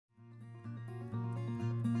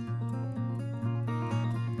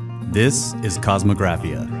This is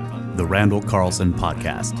Kosmographia, the Randall Carlson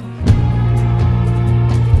podcast.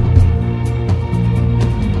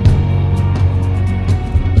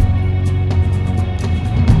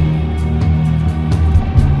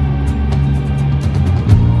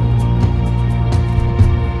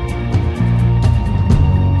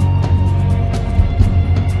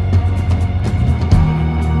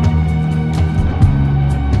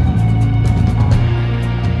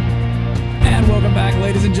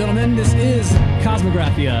 This is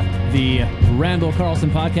Kosmographia, the Randall Carlson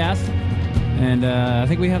podcast, and I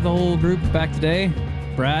think we have the whole group back today.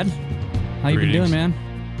 Brad, how you been doing, man?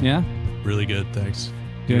 Yeah? Really good, thanks.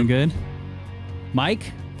 Doing good.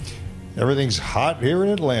 Mike? Everything's hot here in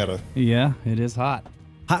Atlanta. Yeah, it is hot.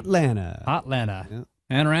 Hotlanta. Yeah.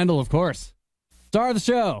 And Randall, of course. Star of the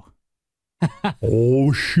show.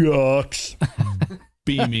 Oh, shucks.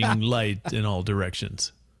 Beaming light in all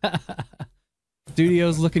directions.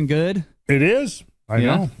 Studio's looking good. It is. I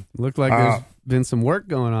know. Looked like there's been some work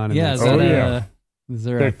going on in yeah, there. Is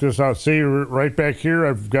there Check this out. See, right back here,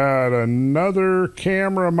 I've got another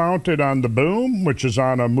camera mounted on the boom, which is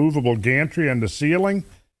on a movable gantry on the ceiling.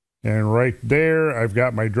 And right there, I've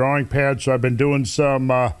got my drawing pad. So I've been doing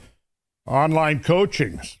some online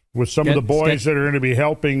coaching with some of the boys that are going to be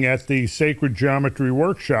helping at the Sacred Geometry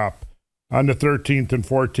Workshop on the 13th and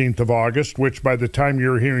 14th of August, which by the time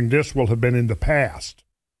you're hearing this will have been in the past.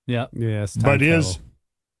 Yeah. Yes. But is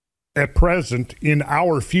at present in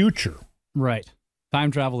our future. Right.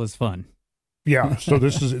 Time travel is fun. Yeah. So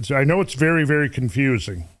this is, I know it's very, very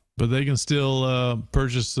confusing. But they can still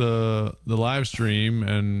purchase the live stream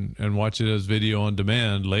and watch it as video on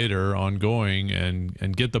demand later, ongoing,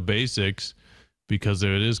 and get the basics, because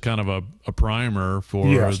it is kind of a primer for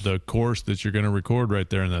the course that you're going to record right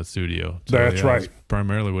there in that studio. So, that's right. That's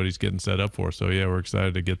primarily what he's getting set up for. So, yeah, we're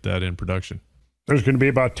excited to get that in production. There's going to be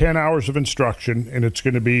about 10 hours of instruction, and it's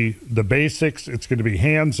going to be the basics. It's going to be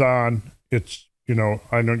hands-on. It's,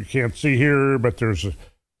 I know you can't see here, but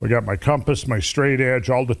we got my compass, my straight edge,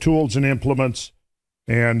 all the tools and implements,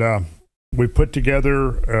 and we put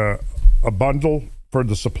together a bundle for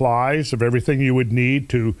the supplies of everything you would need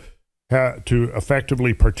to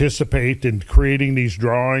effectively participate in creating these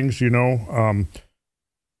drawings. The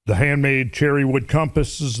handmade cherry wood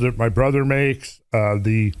compasses that my brother makes,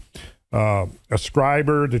 the a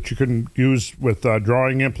scriber that you can use with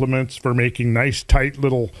drawing implements for making nice tight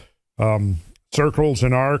little circles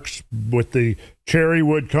and arcs. With the cherry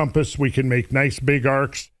wood compass, we can make nice big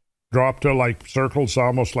arcs, drop to like circles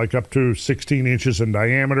almost like up to 16 inches in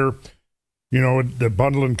diameter. The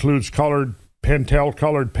bundle includes Pentel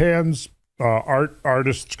colored pens,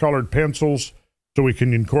 artists colored pencils, so we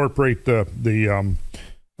can incorporate the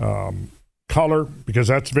color, because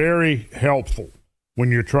that's very helpful when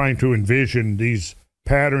you're trying to envision these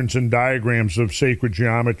patterns and diagrams of sacred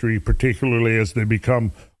geometry, particularly as they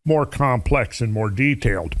become more complex and more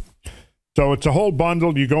detailed. So it's a whole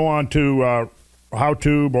bundle. You go on to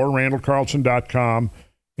HowTube or RandallCarlson.com,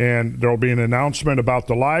 and there'll be an announcement about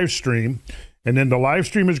the live stream. And then the live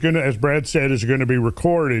stream is going to, as Brad said, is going to be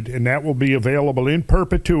recorded, and that will be available in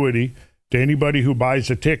perpetuity to anybody who buys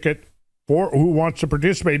a ticket or who wants to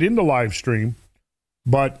participate in the live stream.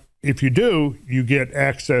 But if you do, you get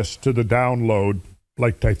access to the download,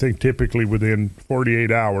 like I think typically within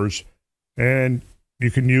 48 hours. And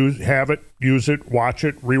you can use it, watch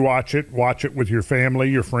it, rewatch it, watch it with your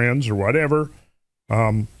family, your friends, or whatever.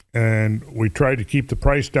 And we try to keep the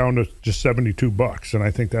price down to just $72, and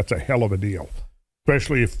I think that's a hell of a deal,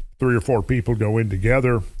 especially if 3 or 4 people go in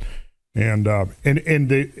together. And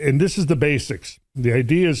this is the basics. The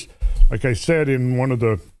idea is, like I said in one of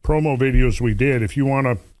the promo videos we did, if you want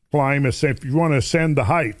to if you want to ascend the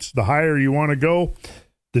heights, the higher you want to go,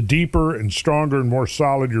 the deeper and stronger and more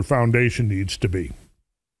solid your foundation needs to be.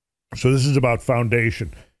 So this is about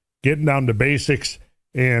foundation, getting down to basics.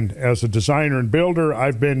 And as a designer and builder,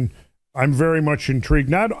 I'm very much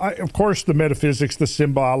intrigued. Of course, the metaphysics, the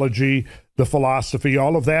symbology, the philosophy,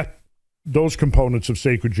 all of that, those components of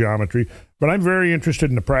sacred geometry. But I'm very interested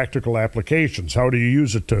in the practical applications. How do you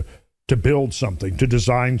use it to build something, to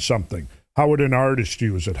design something? How would an artist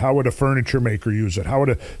use it? How would a furniture maker use it? How would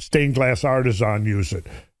a stained glass artisan use it?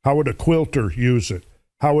 How would a quilter use it?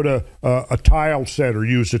 How would a tile setter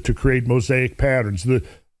use it to create mosaic patterns?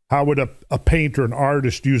 How would a painter, an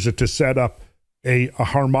artist, use it to set up a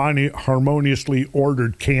harmoniously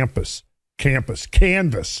ordered canvas?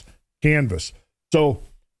 So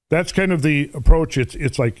that's kind of the approach.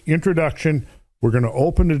 It's like introduction. We're going to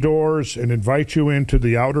open the doors and invite you into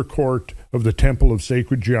the outer court of the Temple of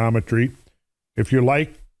Sacred Geometry. If you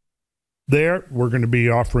like there, we're going to be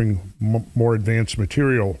offering more advanced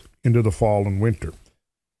material into the fall and winter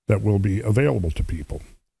that will be available to people.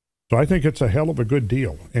 So I think it's a hell of a good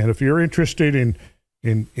deal. And if you're interested in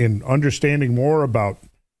understanding more about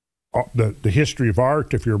the history of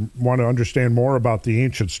art, if you want to understand more about the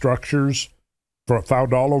ancient structures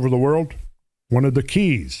found all over the world, one of the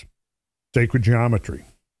keys, sacred geometry.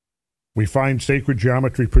 We find sacred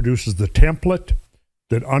geometry produces the template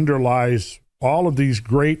that underlies all of these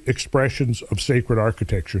great expressions of sacred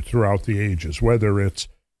architecture throughout the ages, whether it's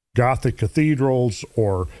Gothic cathedrals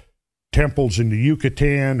or temples in the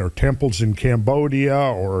Yucatan or temples in Cambodia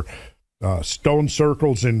or stone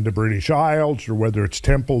circles in the British Isles, or whether it's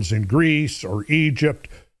temples in Greece or Egypt.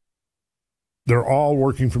 They're all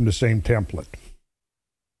working from the same template,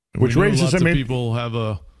 which raises lots of people have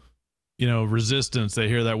a resistance. They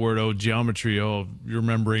hear that word, geometry. Oh, you're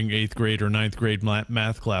remembering 8th grade or 9th grade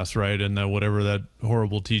math class, right? And whatever that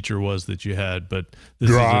horrible teacher was that you had. But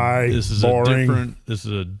this is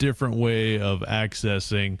a different way of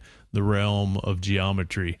accessing the realm of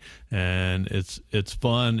geometry, and it's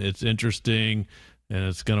fun, it's interesting, and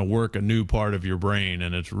it's going to work a new part of your brain,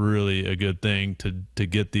 and it's really a good thing to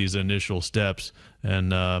get these initial steps.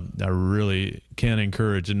 And I really can't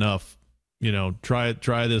encourage enough. Try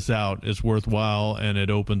this out. It's worthwhile, and it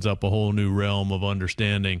opens up a whole new realm of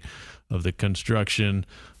understanding of the construction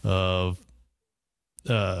of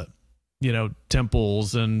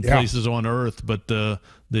temples and places on Earth, but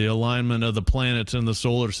the alignment of the planets in the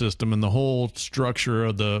solar system and the whole structure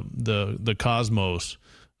of the cosmos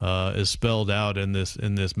is spelled out in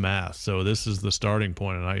this math. So this is the starting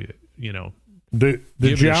point, and the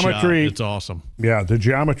geometry. It's awesome. Yeah, the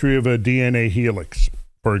geometry of a DNA helix,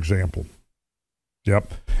 for example.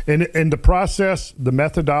 Yep, and the process, the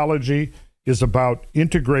methodology is about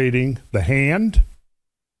integrating the hand,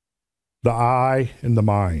 the eye, and the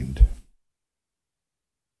mind.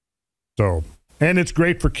 So, and it's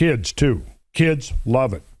great for kids too. Kids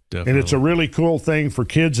love it. Definitely. And it's a really cool thing for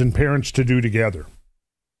kids and parents to do together.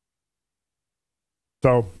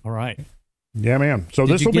 So, all right. Yeah, man. So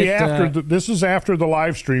this will be after this is after the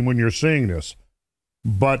live stream when you're seeing this,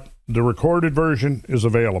 but the recorded version is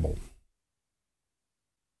available.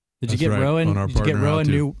 Did you get Rowan? Did you get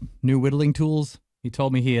Rowan new whittling tools? He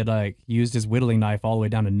told me he had used his whittling knife all the way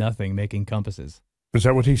down to nothing, making compasses. Is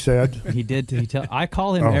that what he said? He did. I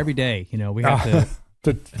call him every day. We have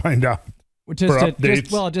to find out.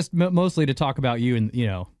 Just mostly to talk about you and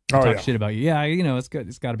talk shit about you. Yeah, it's good.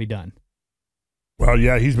 It's got to be done. Well,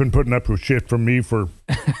 yeah, he's been putting up with shit from me for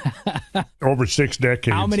over 6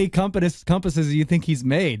 decades. How many compasses do you think he's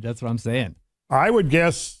made? That's what I'm saying. I would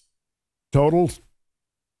guess total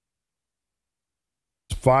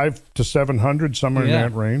 500 to 700, somewhere in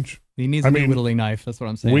that range. He needs a new whittling knife. That's what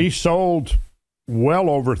I'm saying. We sold well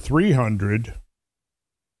over 300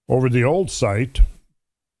 over the old site.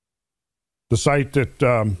 The site that,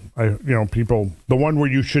 people, the one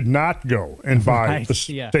where you should not go and buy the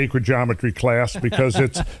sacred geometry class because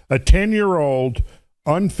it's a 10-year-old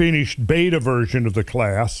unfinished beta version of the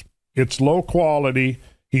class. It's low quality.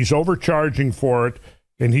 He's overcharging for it,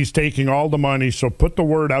 and he's taking all the money. So put the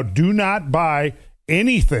word out. Do not buy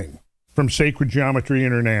anything from Sacred Geometry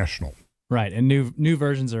International. Right, and new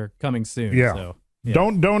versions are coming soon. Yeah. So,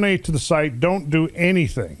 Don't donate to the site. Don't do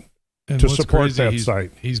anything to support that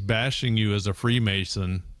site. He's bashing you as a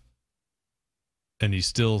Freemason, and he's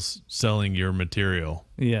still selling your material.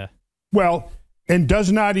 Yeah. Well, and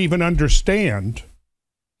does not even understand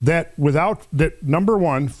that number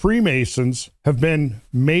one, Freemasons have been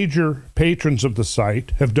major patrons of the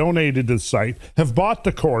site, have donated to the site, have bought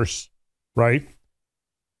the course, right?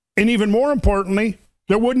 And even more importantly,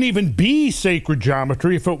 there wouldn't even be sacred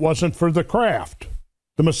geometry if it wasn't for the craft,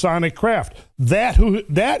 the Masonic craft. That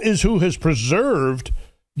is who has preserved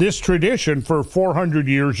this tradition for 400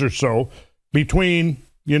 years or so between,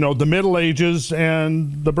 the Middle Ages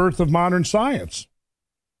and the birth of modern science.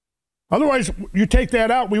 Otherwise, you take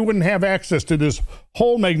that out, we wouldn't have access to this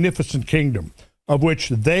whole magnificent kingdom of which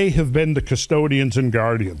they have been the custodians and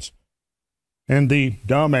guardians. And the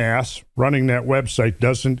dumbass running that website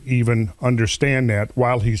doesn't even understand that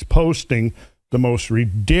while he's posting the most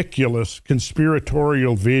ridiculous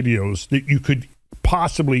conspiratorial videos that you could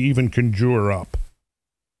possibly even conjure up.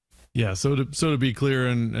 Yeah, so to be clear,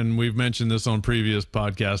 and we've mentioned this on previous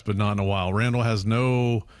podcasts, but not in a while, Randall has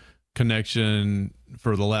no connection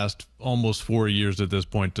for the last almost 4 years at this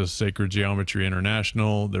point to Sacred Geometry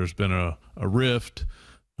International. There's been a rift.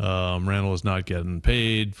 Randall is not getting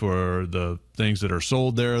paid for the things that are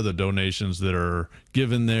sold there, the donations that are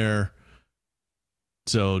given there.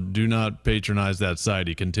 So do not patronize that site.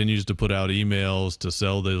 He continues to put out emails to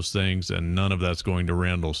sell those things, and none of that's going to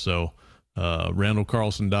Randall. So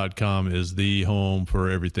RandallCarlson.com is the home for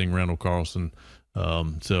everything Randall Carlson.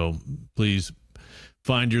 So please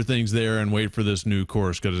find your things there and wait for this new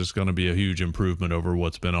course, because it's going to be a huge improvement over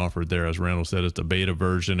what's been offered there. As Randall said, it's a beta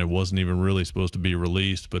version. It wasn't even really supposed to be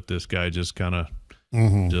released, but this guy just kind of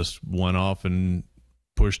just went off and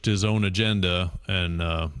pushed his own agenda, and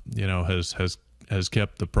has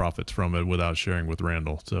kept the profits from it without sharing with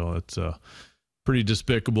Randall. So it's pretty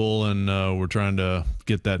despicable, and we're trying to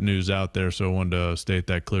get that news out there. So I wanted to state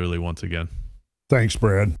that clearly once again. Thanks,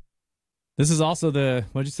 Brad. This is also the,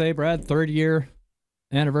 what'd you say, Brad? 3rd year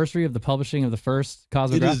anniversary of the publishing of the first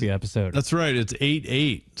Kosmographia episode. That's right. It's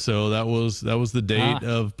 8/8. So that was the date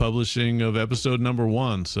of publishing of episode number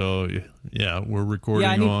 1. So yeah, we're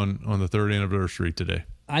recording on the 3rd anniversary today.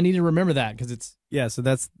 I need to remember that, because it's So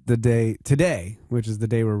that's the day today, which is the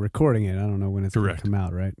day we're recording it. I don't know when it's going to come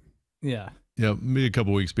out, right? Yeah, maybe a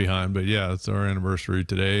couple weeks behind, but yeah, it's our anniversary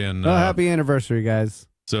today. And happy anniversary, guys.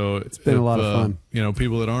 So it's been a lot of fun.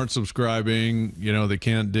 People that aren't subscribing, they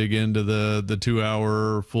can't dig into the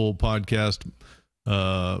 2-hour full podcast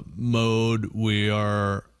mode. We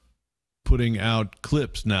are putting out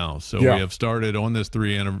clips now. So we have started on this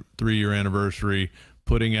 3-year anniversary,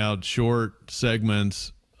 putting out short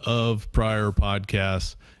segments of prior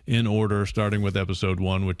podcasts in order, starting with episode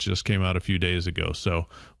 1, which just came out a few days ago. So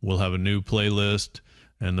we'll have a new playlist,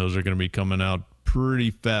 and those are going to be coming out pretty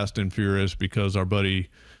fast and furious, because our buddy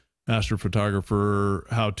astrophotographer,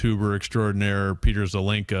 how-tuber extraordinaire Peter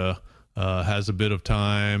Zelenka has a bit of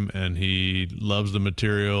time, and he loves the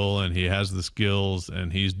material, and he has the skills,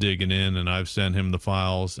 and he's digging in, and I've sent him the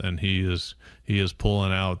files, and he is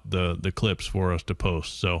pulling out the clips for us to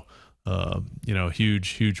post. So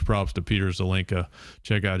huge props to Peter Zelenka.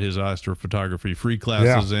 Check out his astrophotography free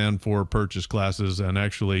classes and for purchase classes. And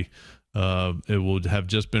actually, it will have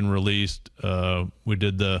just been released. They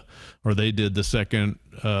did the 2nd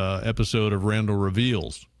episode of Randall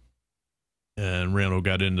Reveals, and Randall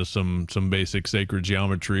got into some basic sacred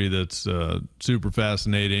geometry that's super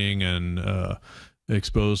fascinating, and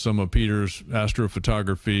exposed some of Peter's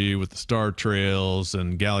astrophotography with the star trails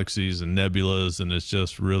and galaxies and nebulas, and it's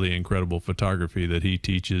just really incredible photography that he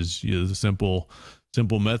teaches you, the simple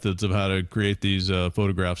methods of how to create these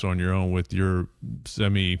photographs on your own with your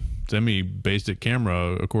semi basic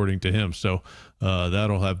camera, according to him. So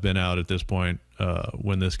that'll have been out at this point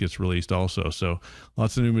when this gets released also. So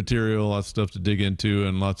lots of new material, lots of stuff to dig into,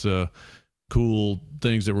 and lots of cool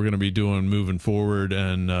things that we're going to be doing moving forward.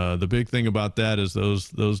 And the big thing about that is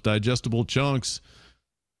those digestible chunks.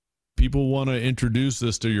 People want to introduce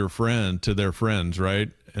this to their friends, right?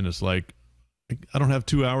 And it's like, I don't have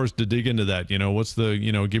 2 hours to dig into that. What's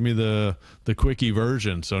give me the quickie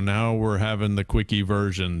version. So now we're having the quickie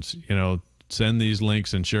versions. Send these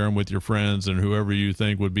links and share them with your friends and whoever you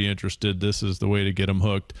think would be interested. This is the way to get them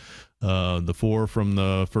hooked. The 4 from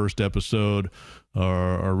the first episode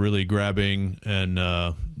are really grabbing, and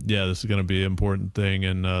this is going to be an important thing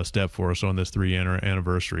and step for us on this 3-year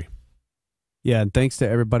anniversary. Yeah, and thanks to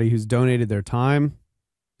everybody who's donated their time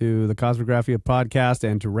to the Kosmographia podcast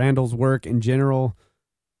and to Randall's work in general.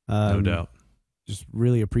 No doubt. Just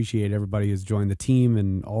really appreciate everybody who's joined the team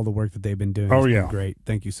and all the work that they've been doing. It's been great.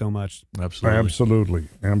 Thank you so much. Absolutely.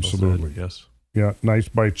 Yes. Yeah, nice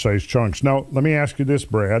bite-sized chunks. Now, let me ask you this,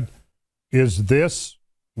 Brad.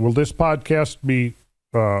 Will this podcast be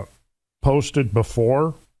posted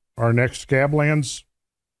before our next Scablands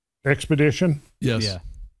expedition? Yes. Yeah.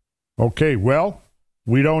 Okay, well,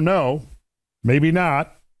 we don't know. Maybe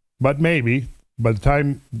not, but maybe. By the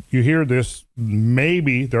time you hear this,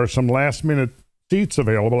 maybe there are some last-minute seats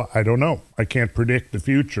available. I don't know. I can't predict the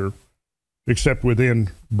future, except within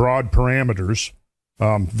broad parameters,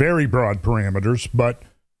 very broad parameters, but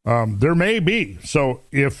there may be. So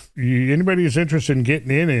if anybody is interested in getting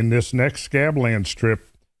in this next Scablands trip,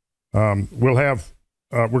 we'll have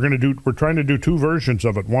we're trying to do 2 versions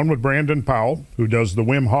of it. One with Brandon Powell, who does the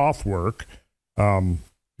Wim Hof work.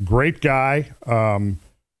 Great guy,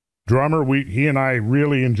 drummer. He and I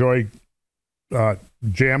really enjoy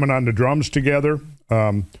jamming on the drums together.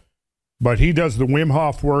 But he does the Wim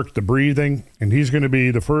Hof work, the breathing, and he's going to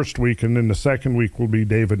be the first week, and then the second week will be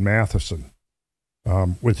David Matheson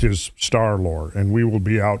with his star lore, and we will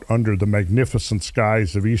be out under the magnificent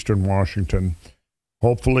skies of eastern Washington.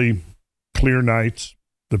 Hopefully, clear nights.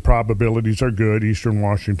 The probabilities are good. Eastern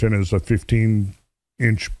Washington is a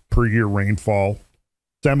 15-inch per year rainfall,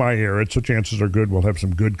 semi-arid, so chances are good we'll have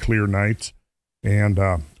some good clear nights, and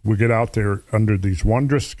we'll get out there under these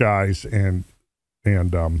wondrous skies, and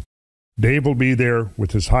Dave will be there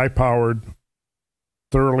with his high-powered,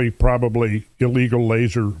 thoroughly probably illegal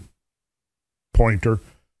laser pointer,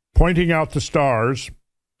 pointing out the stars,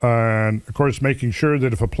 and of course making sure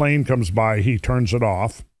that if a plane comes by, he turns it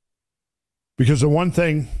off. Because the one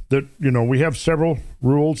thing that, we have several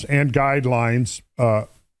rules and guidelines.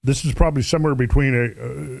 This is probably somewhere between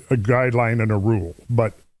a guideline and a rule.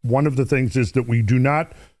 But one of the things is that we do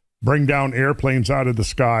not bring down airplanes out of the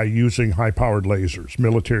sky using high-powered lasers,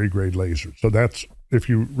 military-grade lasers. So that's, if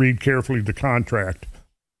you read carefully the contract.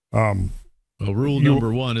 Well, rule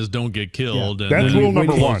number one is don't get killed. Yeah, and that's then rule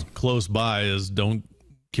number one. Close by is don't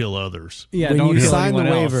kill others. Yeah, when you sign the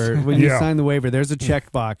else. waiver, you sign the waiver, there's a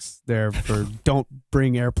checkbox there for don't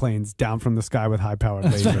bring airplanes down from the sky with high-powered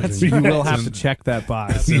lasers. And you will have to check that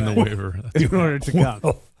box That's in the waiver. in order to come.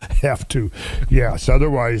 Well, have to. Yes,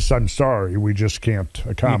 otherwise, I'm sorry, we just can't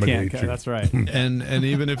accommodate you. That's right. and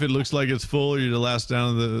even if it looks like it's full, you're the last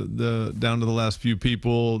down to the last few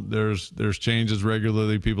people. There's changes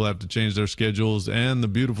regularly. People have to change their schedules. And the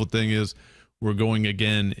beautiful thing is, we're going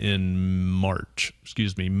again in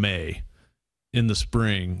May, in the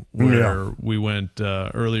spring, where we went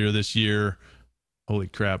earlier this year. Holy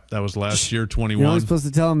crap, that was last year, 21. You're only supposed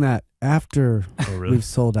to tell them that after we've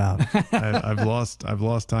sold out. I've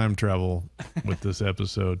lost time travel with this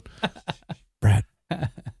episode. Brad.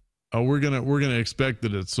 Oh, we're gonna expect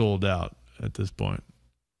that it's sold out at this point.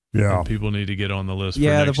 Yeah, and people need to get on the list.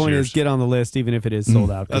 Yeah, for the next point year's. is get on the list, even if it is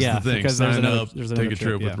sold out. That's the thing. Because Sign there's up, another take a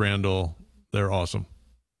trip with Randall. They're awesome.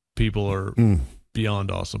 People are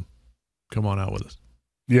beyond awesome. Come on out with us.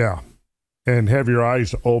 Yeah, and have your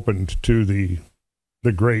eyes opened to the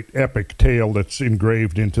great epic tale that's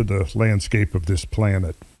engraved into the landscape of this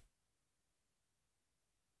planet.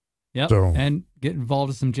 Yep. So, and get involved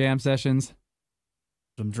in some jam sessions,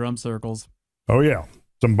 some drum circles. Oh, yeah.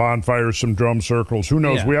 Some bonfires, some drum circles. Who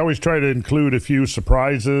knows? Yeah. We always try to include a few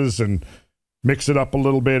surprises and mix it up a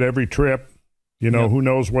little bit every trip. Who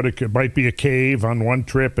knows what it might be a cave on one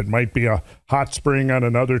trip. It might be a hot spring on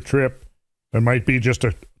another trip. It might be just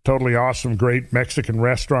a totally awesome, great Mexican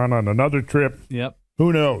restaurant on another trip. Yep.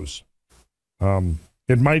 Who knows?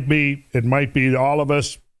 It might be all of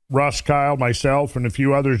us, Russ, Kyle, myself, and a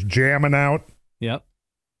few others jamming out. Yep.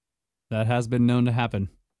 That has been known to happen.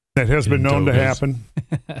 That has been known to happen.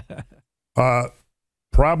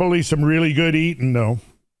 Probably some really good eating, though.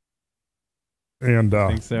 And I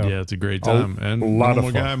think so. Yeah, it's a great time. And a lot of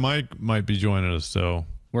normal fun. guy Mike might be joining us. So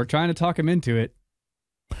We're trying to talk him into it.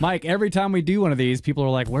 Mike, every time we do one of these, people are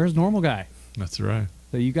like, "Where's normal guy?" that's right.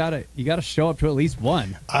 So you gotta show up to at least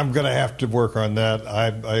one. I'm going to have to work on that.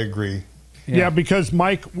 I agree. Yeah, because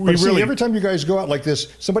Mike, But see, every time you guys go out like this,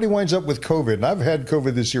 somebody winds up with COVID, and I've had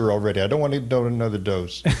COVID this year already. I don't want to do another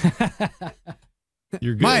dose.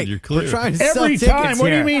 You're good. Mike, You're clear. we're trying to every sell time. tickets What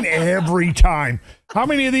do here. you mean every time? How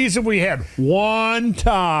many of these have we had? One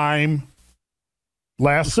time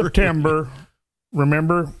last September.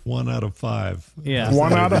 Remember? 1 out of 5. Yeah.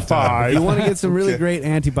 1 out of 5. If you want to get some really great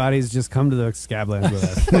antibodies, just come to the Scablands with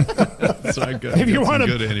us. So I got, If you got some want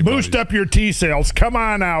good to antibodies. boost up your T cells, come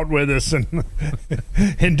on out with us and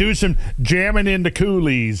and do some jamming into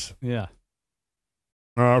coolies. Yeah.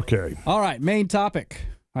 Okay. All right. Main topic.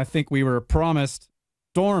 I think we were promised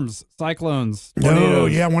storms, cyclones, Oh,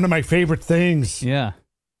 tornadoes. yeah, one of my favorite things. Yeah.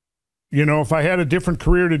 If I had a different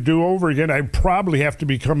career to do over again, I'd probably have to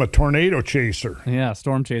become a tornado chaser. Yeah.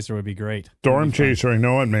 Storm chaser would be great. Storm chaser, I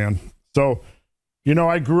know it, man. So,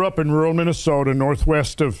 I grew up in rural Minnesota,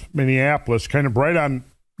 northwest of Minneapolis, kind of right on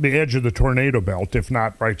the edge of the tornado belt, if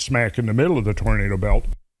not right smack in the middle of the tornado belt.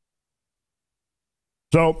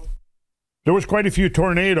 So, there was quite a few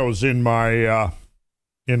tornadoes in my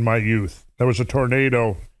youth. There was a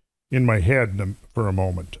tornado in my head for a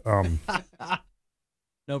moment.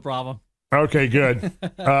 No problem. Okay, good.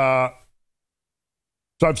 So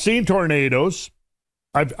I've seen tornadoes.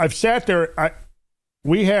 I've sat there.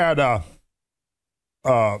 We had a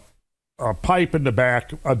pipe in the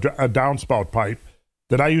back, a downspout pipe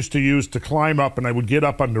that I used to use to climb up, and I would get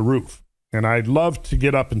up on the roof. And I'd love to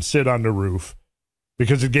get up and sit on the roof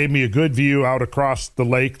because it gave me a good view out across the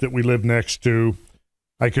lake that we live next to.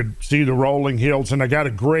 I could see the rolling hills, and I got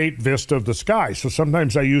a great vista of the sky. So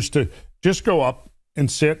sometimes I used to just go up and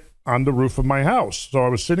sit on the roof of my house. So I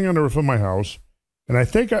was sitting on the roof of my house, and I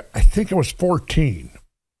think I was 14,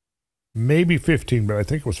 maybe 15, but I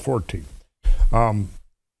think it was 14.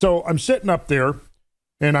 So I'm sitting up there,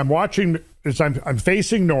 and I'm watching as I'm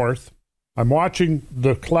facing north. I'm watching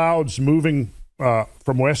the clouds moving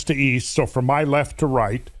from west to east. So from my left to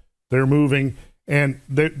right, they're moving, and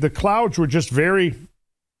the clouds were just very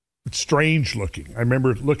strange looking. I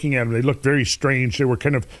remember looking at them; they looked very strange. They were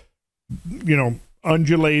kind of,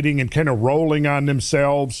 undulating and kind of rolling on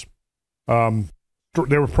themselves. They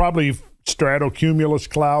were probably stratocumulus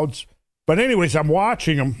clouds. But anyways, I'm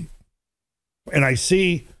watching them, and I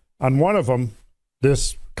see on one of them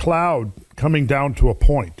this cloud coming down to a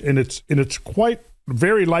point, and it's quite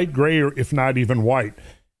very light gray, or if not even white.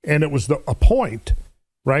 And it was a point,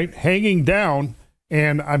 right, hanging down,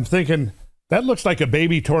 and I'm thinking, that looks like a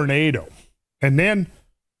baby tornado. And then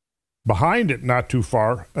behind it, not too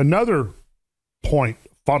far, another point,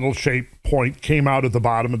 funnel-shaped point, came out of the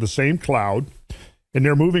bottom of the same cloud, and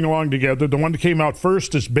they're moving along together. The one that came out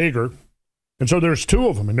first is bigger, and so there's two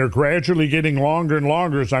of them, and they're gradually getting longer and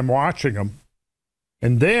longer as I'm watching them.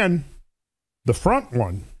 And then the front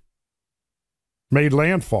one made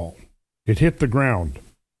landfall. It hit the ground.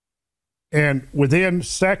 And within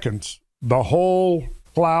seconds, the whole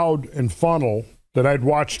cloud and funnel that I'd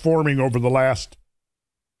watched forming over the last,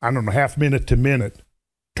 I don't know, half minute to minute,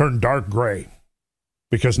 turned dark gray,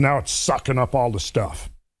 because now it's sucking up all the stuff.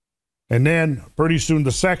 And then pretty soon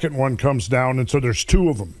the second one comes down, and so there's two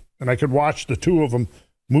of them. And I could watch the two of them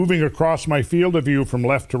moving across my field of view from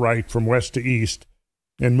left to right, from west to east,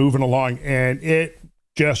 and moving along. And it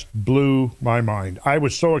just blew my mind. I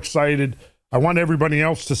was so excited. I want everybody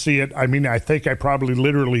else to see it. I mean, I think I probably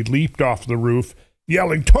literally leaped off the roof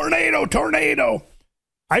yelling, "Tornado, tornado!"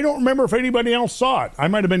 I don't remember if anybody else saw it. I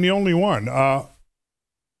might have been the only one. I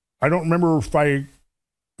don't remember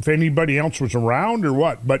if anybody else was around or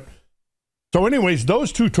what. But so anyways,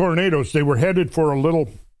 those two tornadoes, they were headed for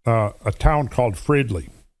a town called Fridley.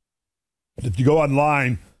 If you go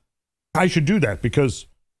online, I should do that, because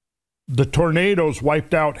the tornadoes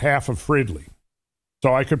wiped out half of Fridley.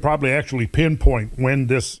 So I could probably actually pinpoint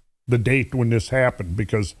the date when this happened,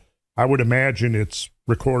 because I would imagine it's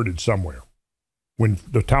recorded somewhere, when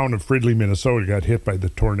the town of Fridley, Minnesota got hit by the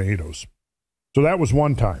tornadoes. So that was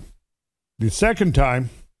one time. The second time,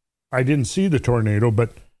 I didn't see the tornado,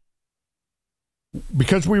 but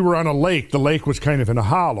because we were on a lake, the lake was kind of in a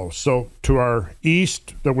hollow. So to our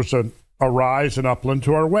east, there was a rise and upland.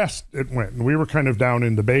 To our west, it went, and we were kind of down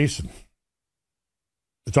in the basin.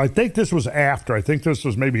 So I think this was after. I think this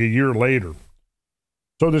was maybe a year later.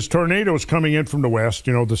 So this tornado is coming in from the west.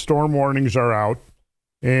 You know, the storm warnings are out,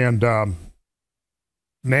 and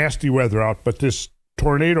nasty weather out. But this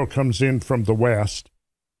tornado comes in from the west,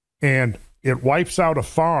 and it wipes out a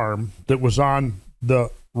farm that was on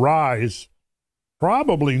the rise,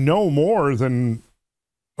 probably no more than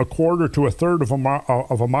a quarter to a third of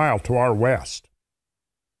a mile to our west.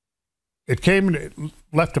 It came and it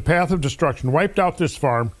left a path of destruction, wiped out this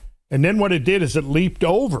farm, and then what it did is it leaped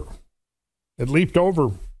over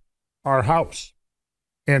our house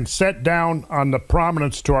and set down on the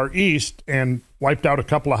prominence to our east and wiped out a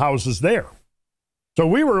couple of houses there. So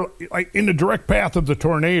we were like in the direct path of the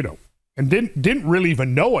tornado, and didn't really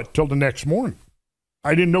even know it till the next morning.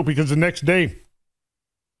 I didn't know, because the next day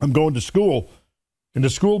I'm going to school, and the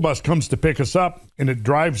school bus comes to pick us up, and it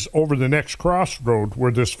drives over the next crossroad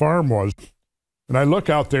where this farm was. And I look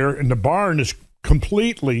out there, and the barn is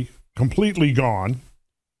completely gone.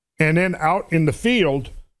 And then out in the field,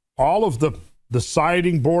 all of the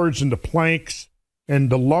siding boards and the planks and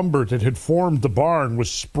the lumber that had formed the barn was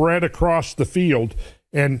spread across the field.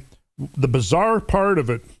 And the bizarre part of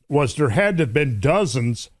it was there had to have been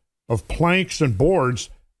dozens of planks and boards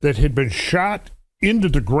that had been shot into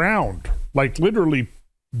the ground, like literally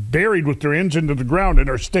buried with their ends into the ground, and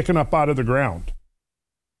are sticking up out of the ground.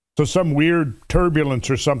 So some weird turbulence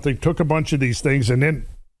or something took a bunch of these things and then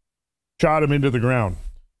shot them into the ground.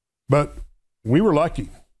 But we were lucky.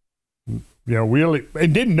 You know, really,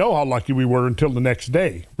 and didn't know how lucky we were until the next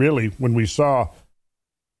day, really, when we saw,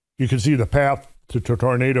 you could see the path to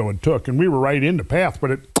tornado it took, and we were right in the path,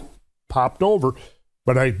 but it popped over.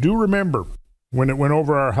 But I do remember when it went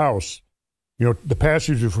over our house, you know, the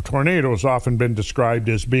passage of a tornado has often been described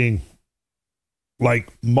as being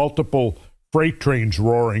like multiple freight trains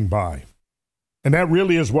roaring by. And that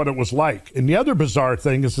really is what it was like. And the other bizarre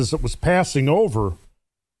thing is as it was passing over,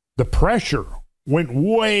 the pressure went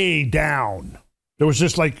way down. There was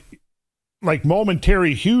just like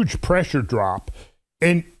momentary huge pressure drop.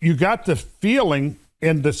 And you got the feeling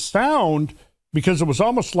and the sound, because it was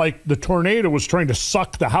almost like the tornado was trying to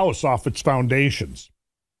suck the house off its foundations.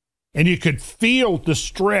 And you could feel the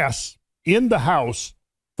stress in the house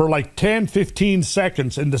for like 10, 15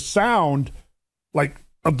 seconds, and the sound like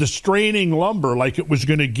of the straining lumber, like it was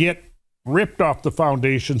going to get ripped off the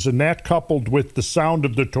foundations, and that coupled with the sound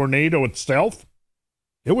of the tornado itself,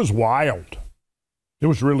 it was wild. It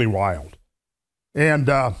was really wild. And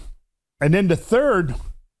then the third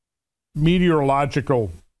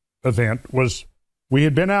meteorological event was we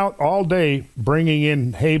had been out all day bringing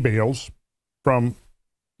in hay bales from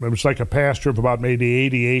It was like a pasture of about maybe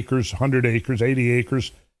 80 acres, 100 acres, 80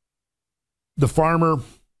 acres. The farmer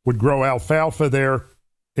would grow alfalfa there,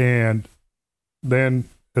 and then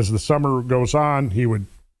as the summer goes on, he would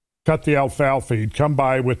cut the alfalfa. He'd come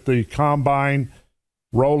by with the combine,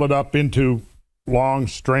 roll it up into long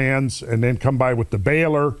strands, and then come by with the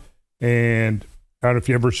baler. And I don't know if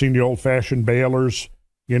you've ever seen the old-fashioned balers.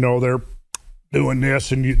 You know, they're doing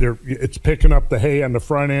this, and it's picking up the hay on the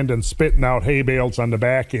front end and spitting out hay bales on the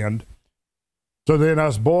back end. So then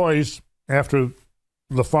us boys, after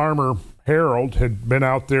the farmer, Harold, had been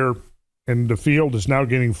out there and the field is now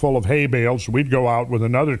getting full of hay bales, we'd go out with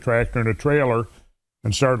another tractor and a trailer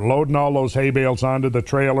and start loading all those hay bales onto the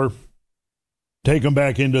trailer, take them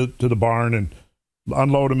back into the barn and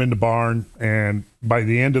unload them in the barn. And by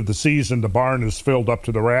the end of the season, the barn is filled up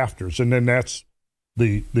to the rafters. And then that's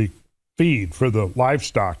the feed for the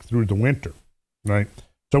livestock through the winter, right?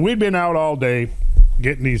 So we'd been out all day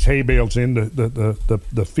getting these hay bales in.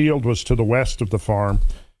 The field was to the west of the farm,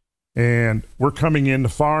 and we're coming in. The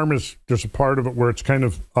farm is, there's a part of it where it's kind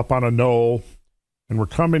of up on a knoll, and we're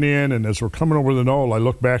coming in, and as we're coming over the knoll, I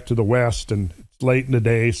look back to the west, and it's late in the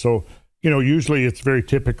day. So, you know, usually it's very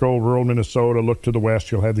typical rural Minnesota. Look to the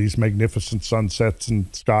west, you'll have these magnificent sunsets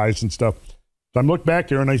and skies and stuff. So I'm looking back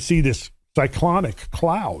there, and I see this cyclonic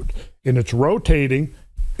cloud, and it's rotating.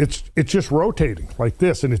 It's just rotating like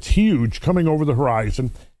this, and it's huge coming over the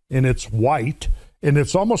horizon, and it's white, and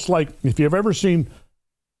it's almost like, if you've ever seen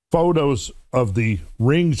photos of the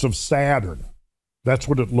rings of Saturn, that's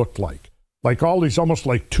what it looked like all these almost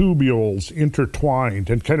like tubules intertwined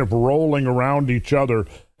and kind of rolling around each other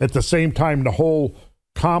at the same time. The whole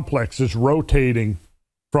complex is rotating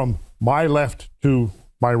from my left to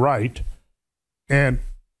my right, and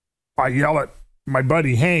I yell at my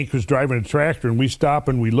buddy Hank, who's driving a tractor, and we stop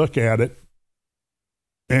and we look at it,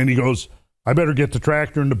 and he goes, I better get the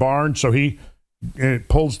tractor in the barn. So he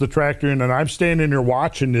pulls the tractor in, and I'm standing there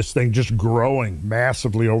watching this thing just growing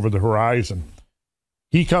massively over the horizon.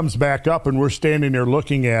 He comes back up, and we're standing there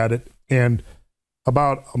looking at it, and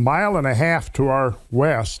about 1.5 miles to our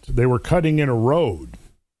west, they were cutting in a road.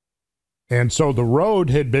 And so the road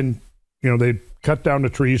had been, you know, they'd cut down the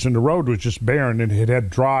trees, and the road was just barren, and it had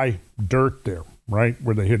dry dirt there, right,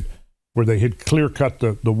 where they had clear cut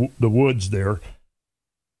the woods there.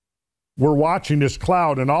 We're watching this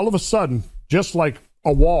cloud, and all of a sudden, just like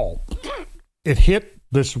a wall, it hit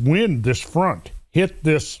this wind, this front hit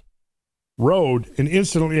this road, and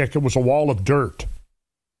instantly, like it was a wall of dirt,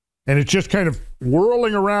 and it's just kind of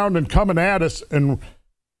whirling around and coming at us. And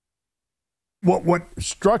what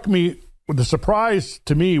struck me, the surprise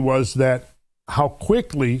to me, was that how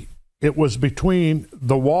quickly it was between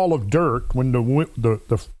the wall of dirt when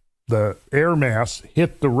the air mass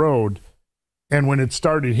hit the road and when it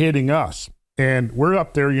started hitting us. And we're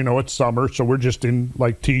up there, you know, it's summer, so we're just in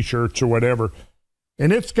like t-shirts or whatever.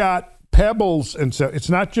 And it's got pebbles, and so it's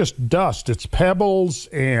not just dust, it's pebbles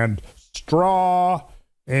and straw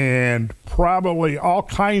and probably all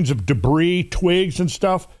kinds of debris, twigs and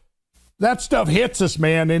stuff. That stuff hits us,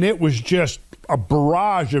 man, and it was just a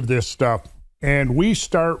barrage of this stuff. And we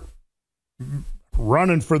start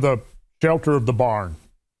running for the shelter of the barn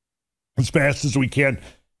as fast as we can.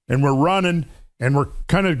 And we're running, and we're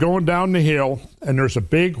kind of going down the hill, and there's a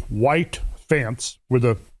big white fence with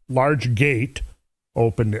a large gate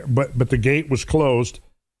open there, but the gate was closed.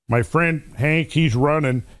 My friend Hank, he's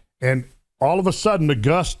running, and all of a sudden the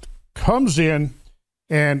gust comes in,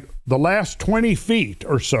 and the last 20 feet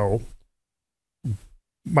or so,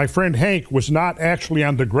 my friend Hank was not actually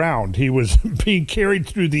on the ground. He was being carried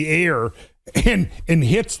through the air and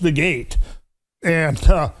hits the gate. And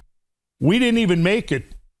we didn't even make it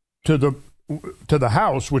to the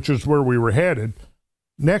house, which is where we were headed.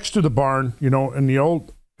 Next to the barn, you know, in the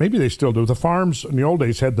old, maybe they still do, the farms in the old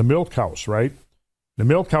days had the milk house, right? The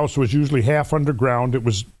milk house was usually half underground. It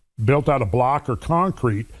was built out of block or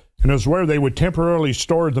concrete, and it was where they would temporarily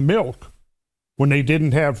store the milk when they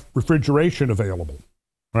didn't have refrigeration available.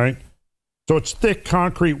 Right? So it's thick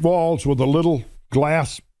concrete walls with a little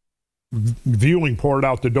glass viewing port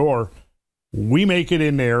out the door. We make it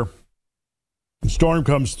in there. The storm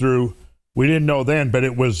comes through. We didn't know then, but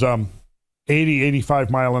it was 80, 85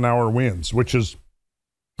 mile an hour winds, which is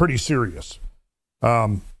pretty serious.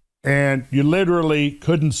 And you literally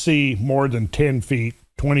couldn't see more than 10 feet,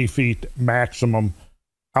 20 feet maximum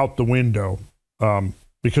out the window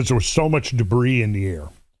because there was so much debris in the air.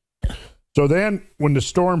 So then when the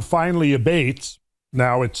storm finally abates,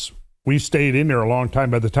 now we stayed in there a long time.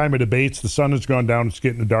 By the time it abates, the sun has gone down, it's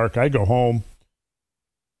getting dark. I go home.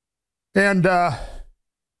 And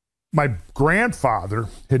my grandfather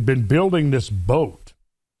had been building this boat,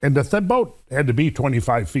 And the boat had to be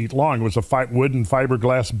 25 feet long. It was a wooden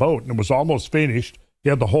fiberglass boat, and it was almost finished. You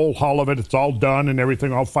had the whole hull of it. It's all done and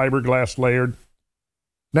everything, all fiberglass layered.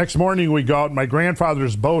 Next morning we go out, and my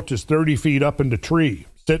grandfather's boat is 30 feet up in the tree,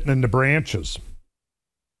 sitting in the branches.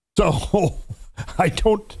 So I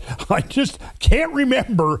just can't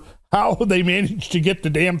remember how they managed to get the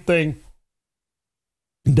damn thing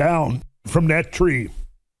down from that tree.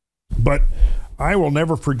 But I will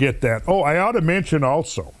never forget that. Oh, I ought to mention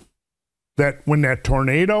also that when that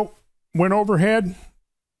tornado went overhead,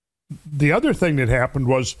 the other thing that happened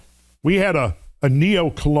was we had a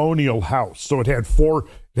neo-colonial house. So it had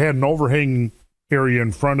an overhanging area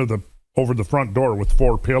in front of over the front door with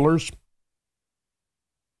 4 pillars.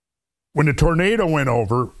 When the tornado went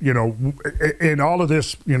over, and all of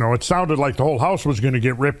this, it sounded like the whole house was going to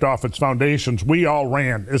get ripped off its foundations. We all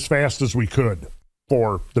ran as fast as we could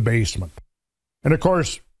for the basement. And of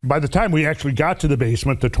course, by the time we actually got to the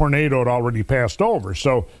basement, the tornado had already passed over.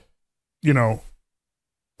 So,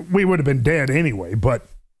 we would have been dead anyway. But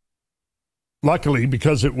luckily,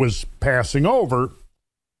 because it was passing over,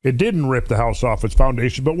 it didn't rip the house off its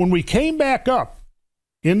foundation. But when we came back up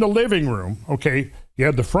in the living room, okay, you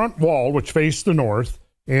had the front wall, which faced the north,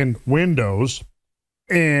 and windows.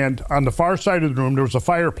 And on the far side of the room, there was a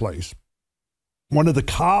fireplace. One of the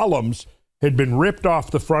columns had been ripped off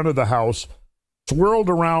the front of the house, swirled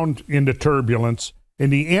around into turbulence,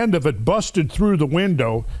 and the end of it busted through the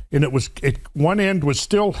window, and one end was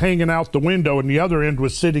still hanging out the window, and the other end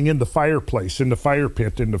was sitting in the fireplace, in the fire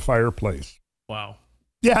pit, in the fireplace. Wow.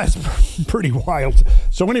 Yeah, it's pretty wild.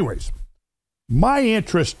 So anyways, my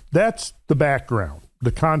interest, that's the background,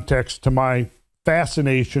 the context to my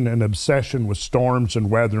fascination and obsession with storms and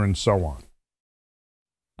weather and so on.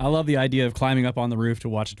 I love the idea of climbing up on the roof to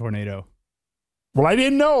watch a tornado. Well, I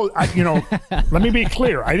didn't know, let me be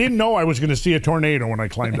clear. I didn't know I was going to see a tornado when I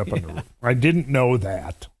climbed up on the roof. I didn't know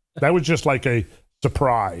that. That was just like a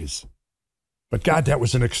surprise. But God, that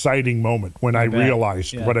was an exciting moment when I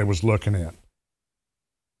realized what I was looking at.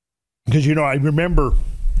 Because, I remember,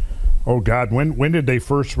 oh God, when did they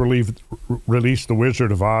first release The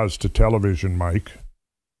Wizard of Oz to television, Mike?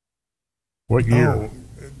 What year? Oh.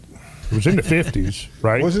 It was in the 50s,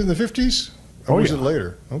 right? Was it in the 50s? Or was it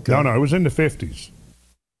later? Okay. No, it was in the 50s.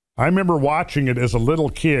 I remember watching it as a little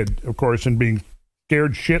kid, of course, and being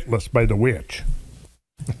scared shitless by the witch.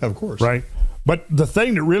 Of course. Right? But the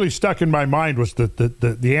thing that really stuck in my mind was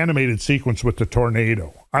the animated sequence with the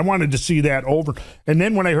tornado. I wanted to see that over. And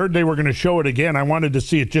then when I heard they were going to show it again, I wanted to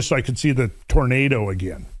see it just so I could see the tornado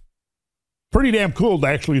again. Pretty damn cool,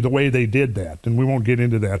 actually, the way they did that. And we won't get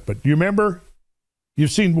into that. But you remember?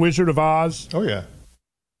 You've seen Wizard of Oz? Oh, yeah.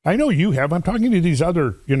 I know you have. I'm talking to these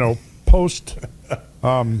other, post.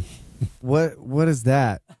 What is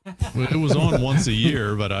that? Well, it was on once a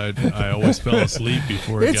year, but I always fell asleep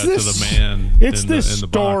before it got to the man. It's in this the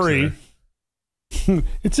story.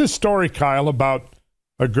 It's this story, Kyle, about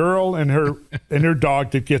a girl and her dog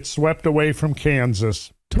that gets swept away from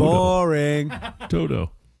Kansas. Boring. Toto.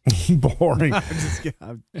 Boring.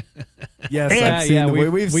 Yes, I've seen the way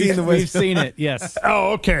we've seen it. Yes.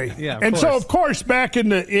 Oh, okay. Yeah. And so, of course, back in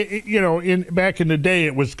the day,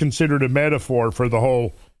 it was considered a metaphor for the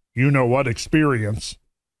whole, what experience,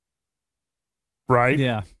 right?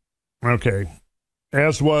 Yeah. Okay.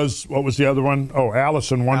 As was, what was the other one? Oh,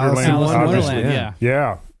 Alice in Wonderland. Alice in Wonderland.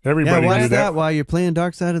 Yeah. Everybody watch knew that while you're playing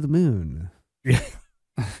Dark Side of the Moon. Yeah.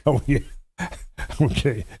 Oh, yeah.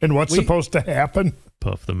 Okay. And what's supposed to happen?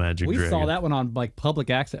 Puff the Magic We Dragon. saw that one on public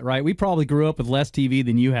access, right? We probably grew up with less TV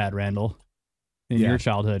than you had, Randall, in your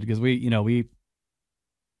childhood, because we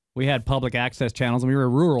had public access channels and we were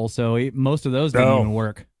rural, so most of those didn't even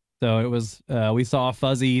work. So it was we saw a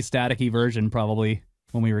fuzzy, staticky version probably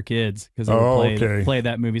when we were kids because they played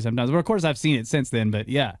that movie sometimes. But of course, I've seen it since then. But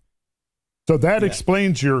yeah. So that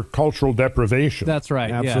explains your cultural deprivation. That's right.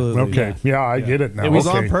 Absolutely. Okay. Yeah, I get it now. It was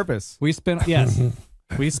on purpose. We spent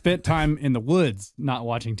we spent time in the woods not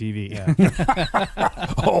watching TV.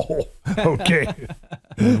 Oh, okay.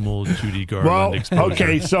 Animal Judy Garland exposure.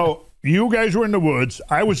 Okay, so you guys were in the woods.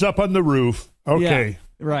 I was up on the roof. Okay.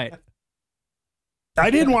 Yeah, right. I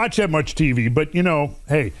didn't watch that much TV, but,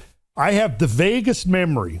 hey, I have the vaguest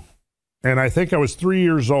memory, and I think I was 3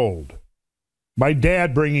 years old, my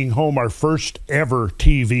dad bringing home our first ever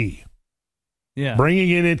TV. Yeah. Bringing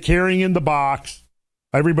it in, carrying in the box.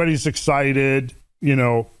 Everybody's excited.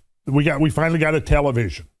 We finally got a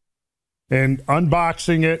television. And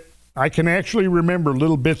unboxing it, I can actually remember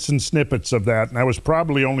little bits and snippets of that, and I was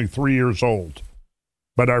probably only 3 years old.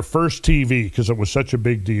 But our first TV, because it was such a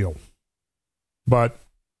big deal. But,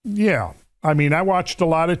 yeah, I mean, I watched a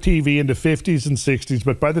lot of TV in the 50s and 60s,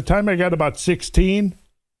 but by the time I got about 16,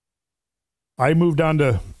 I moved on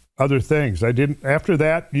to other things. After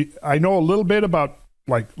that, I know a little bit about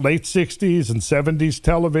like late 60s and 70s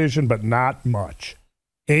television, but not much.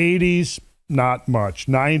 80s, not much.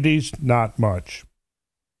 90s, not much.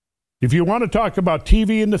 If you want to talk about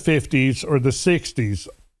TV in the 50s or the 60s,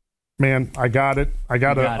 man, I got it. I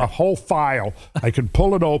got a whole file. I can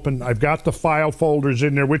pull it open. I've got the file folders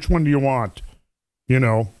in there. Which one do you want? You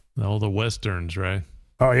know. All the Westerns, right?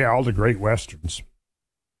 Oh, yeah, all the great Westerns.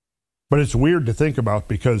 But it's weird to think about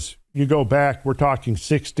because you go back, we're talking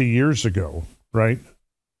 60 years ago, right?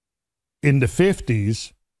 In the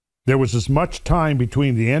 50s, there was as much time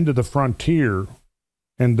between the end of the frontier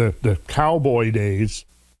and the cowboy days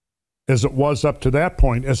as it was up to that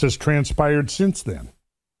point, as has transpired since then.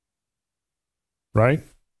 Right?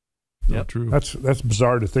 Yeah, true. That's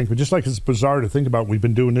bizarre to think, but just like it's bizarre to think about, we've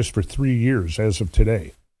been doing this for 3 years as of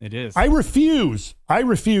today. It is. I refuse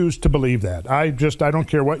to believe that. I don't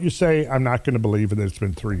care what you say. I'm not going to believe that it's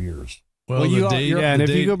been 3 years. Well, and if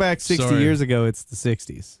you go back 60 years ago, it's the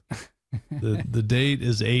 60s. The date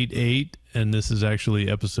is 8/8, and this is actually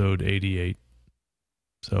episode 88.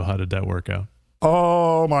 So how did that work out?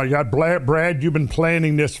 Oh my God, Brad, you've been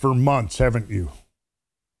planning this for months, haven't you?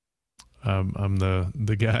 I'm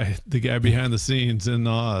the guy behind the scenes in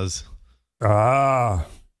Oz. Ah,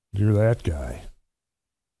 you're that guy.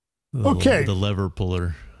 Okay, the lever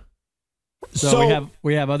puller. So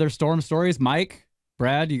we have other storm stories. Mike,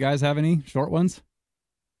 Brad, you guys have any short ones?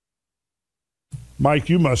 Mike,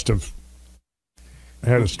 you must have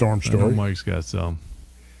had a storm I know story. Mike's got some.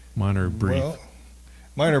 Mine are brief. Well,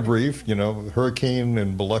 mine are brief. You know, hurricane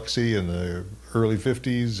in Biloxi in the early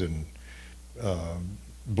 50s and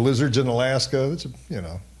blizzards in Alaska. It's,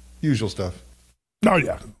 usual stuff. Oh,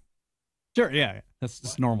 yeah. Sure, yeah. That's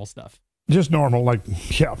just normal stuff. Just normal, like,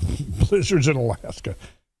 yeah, blizzards in Alaska.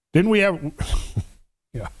 Didn't we have,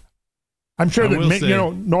 yeah. I'm sure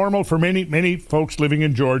that, normal for many folks living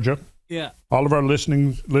in Georgia. Yeah. All of our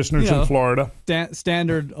listeners in Florida.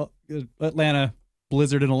 Standard Atlanta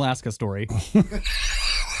blizzard in Alaska story.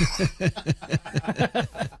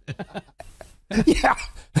 Yeah,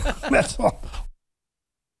 that's all.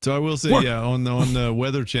 So I will say, on the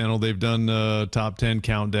Weather Channel, they've done top 10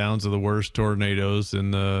 countdowns of the worst tornadoes in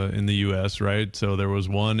the U.S. Right? So there was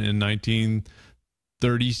one in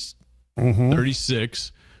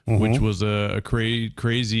 1936, which was a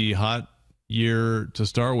crazy hot year to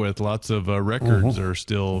start with. Lots of records are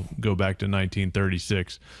still go back to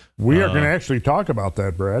 1936. We are going to actually talk about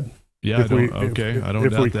that, Brad. Yeah, I don't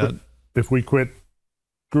doubt that. If we quit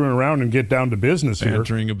screwing around and get down to business here.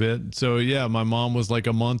 Bantering a bit. So yeah, my mom was like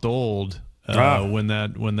a month old when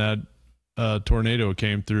that tornado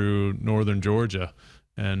came through northern Georgia,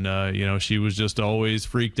 and she was just always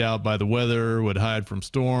freaked out by the weather, would hide from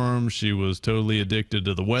storms. She was totally addicted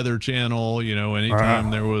to the Weather Channel. Anytime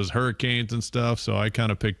there was hurricanes and stuff. So I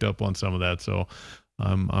kind of picked up on some of that. So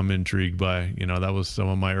I'm intrigued by that was some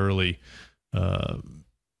of my early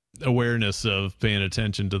awareness of paying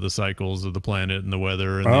attention to the cycles of the planet and the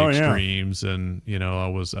weather and the extremes. And I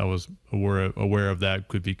was aware of that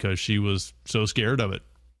because she was so scared of it.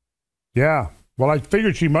 Yeah, well, I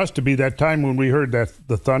figured she must have been that time when we heard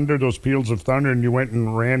the thunder, those peals of thunder, and you went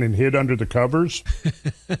and ran and hid under the covers.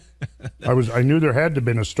 I knew there had to have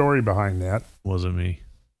been a story behind that. Wasn't me.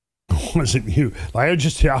 Wasn't you? I was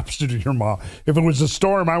just the opposite of your mom. If it was a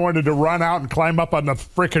storm, I wanted to run out and climb up on the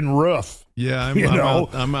frickin' roof. Yeah,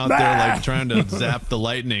 I'm out there like trying to zap the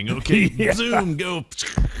lightning. Okay, zoom, go.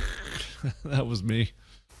 That was me.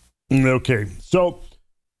 Okay, so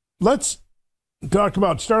let's we'll talk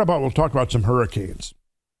about some hurricanes.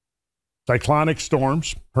 Cyclonic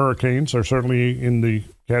storms, hurricanes are certainly in the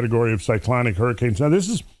category of cyclonic hurricanes. Now, this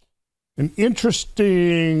is an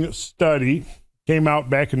interesting study. Came out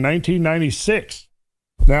back in 1996.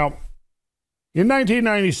 Now, in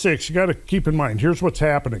 1996, you got to keep in mind, here's what's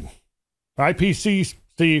happening.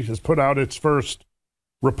 IPCC has put out its first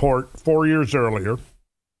report 4 years earlier.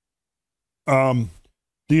 The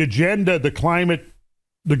agenda, the climate,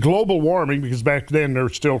 the global warming, because back then they're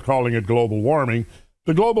still calling it global warming.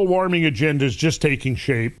 The global warming agenda is just taking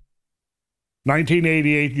shape.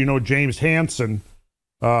 1988, James Hansen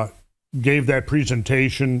gave that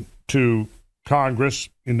presentation to Congress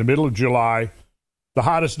in the middle of July, the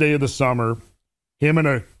hottest day of the summer. Him and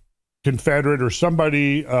a Confederate or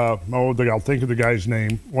somebody, I'll think of the guy's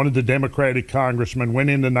name, one of the Democratic congressmen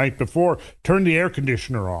went in the night before, turned the air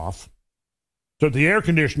conditioner off. So the air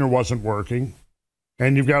conditioner wasn't working.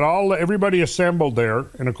 And you've got everybody assembled there.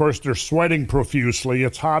 And of course, they're sweating profusely.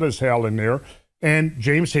 It's hot as hell in there. And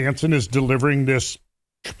James Hansen is delivering this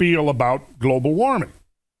spiel about global warming,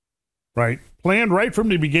 right? Planned right from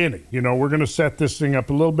the beginning. You know, we're going to set this thing up,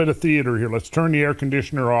 a little bit of theater here. Let's turn the air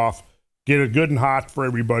conditioner off, get it good and hot for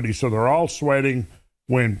everybody so they're all sweating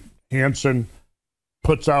when Hansen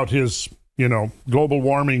puts out his, you know, global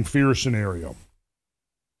warming fear scenario.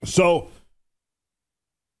 So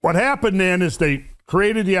what happened then is they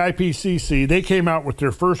created the IPCC. They came out with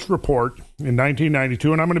their first report in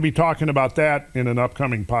 1992, and I'm going to be talking about that in an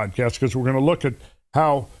upcoming podcast because we're going to look at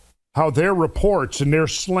how their reports and their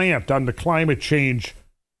slant on the climate change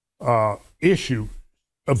issue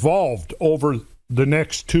evolved over the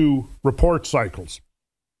next two report cycles.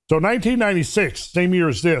 So 1996, same year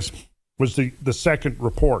as this, was the second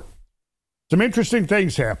report. Some interesting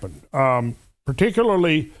things happened,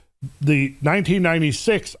 particularly the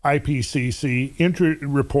 1996 IPCC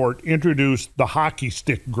report introduced the hockey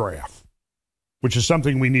stick graph, which is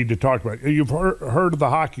something we need to talk about. You've heard of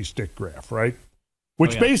the hockey stick graph, right?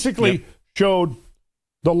 Which basically showed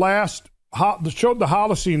the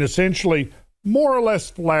Holocene essentially more or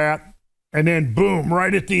less flat, and then boom,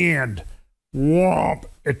 right at the end, whomp,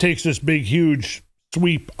 it takes this big, huge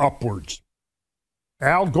sweep upwards.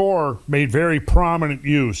 Al Gore made very prominent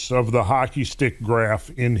use of the hockey stick graph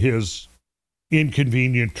in his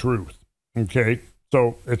Inconvenient Truth. Okay,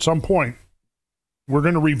 so at some point, we're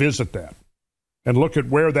going to revisit that and look at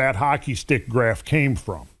where that hockey stick graph came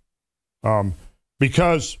from.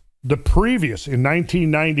 Because the previous, in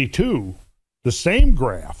 1992, the same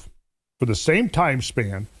graph for the same time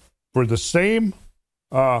span, for the same,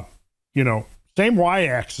 same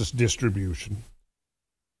y-axis distribution,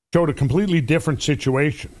 showed a completely different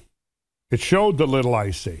situation. It showed the Little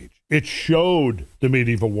Ice Age. It showed the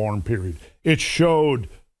medieval warm period. It showed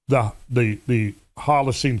the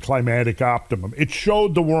Holocene climatic optimum. It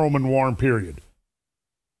showed the Roman warm period.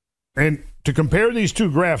 And to compare these two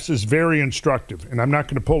graphs is very instructive, and I'm not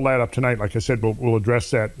going to pull that up tonight. Like I said, we'll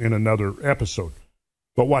address that in another episode.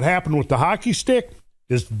 But what happened with the hockey stick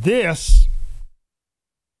is this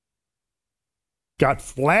got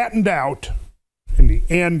flattened out, and the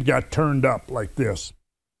end got turned up like this.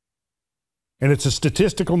 And it's a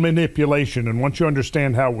statistical manipulation, and once you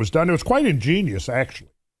understand how it was done, it was quite ingenious, actually.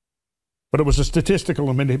 But it was a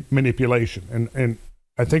statistical manipulation, and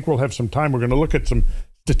I think we'll have some time. We're going to look at some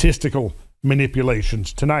statistical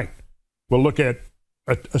manipulations tonight. We'll look at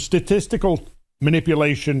a statistical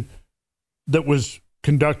manipulation that was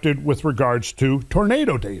conducted with regards to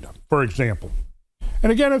tornado data, for example.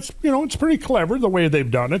 And again, it's pretty clever the way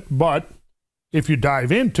they've done it, but if you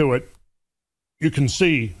dive into it, you can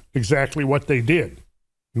see exactly what they did.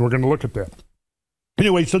 And we're going to look at that.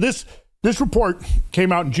 Anyway, so this report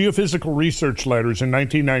came out in Geophysical Research Letters in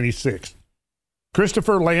 1996.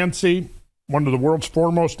 Christopher Landsea, one of the world's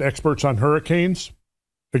foremost experts on hurricanes,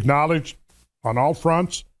 acknowledged on all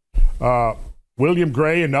fronts. William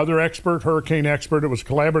Gray, another expert, hurricane expert. It was a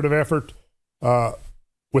collaborative effort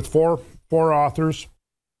with four authors.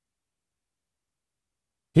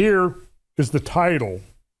 Here is the title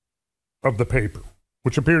of the paper,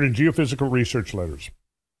 which appeared in Geophysical Research Letters.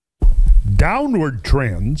 Downward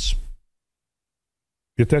trends,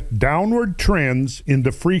 get that? Downward trends in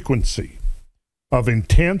the frequency of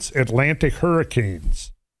intense Atlantic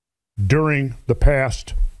hurricanes during the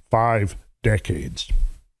past 5 decades.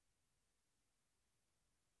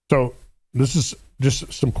 So this is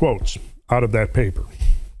just some quotes out of that paper.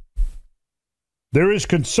 There is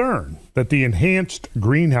concern that the enhanced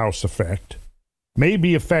greenhouse effect may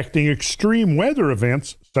be affecting extreme weather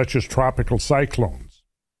events such as tropical cyclones.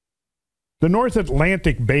 The North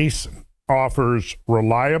Atlantic Basin offers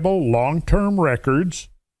reliable long-term records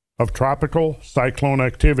of tropical cyclone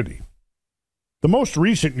activity. The most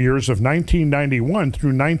recent years of 1991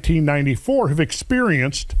 through 1994 have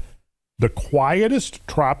experienced the quietest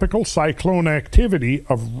tropical cyclone activity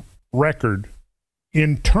of record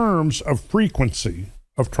in terms of frequency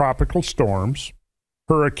of tropical storms,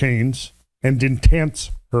 hurricanes, and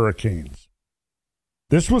intense hurricanes.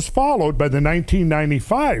 This was followed by the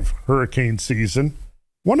 1995 hurricane season,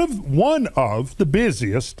 one of the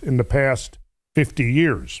busiest in the past 50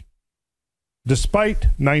 years. Despite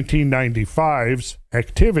 1995's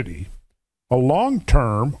activity, a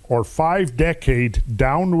long-term or 5-decade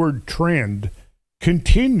downward trend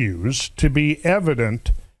continues to be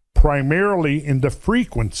evident primarily in the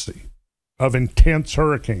frequency of intense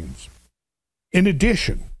hurricanes. In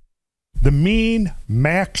addition, the mean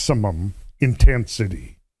maximum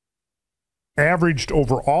intensity averaged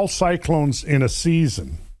over all cyclones in a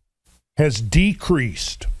season has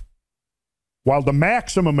decreased, while the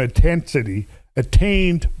maximum intensity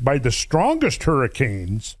attained by the strongest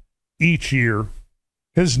hurricanes each year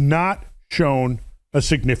has not shown a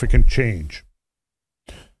significant change.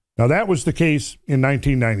 Now, that was the case in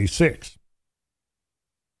 1996.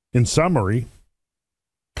 In summary,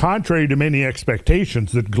 contrary to many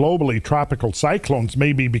expectations that globally tropical cyclones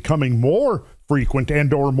may be becoming more frequent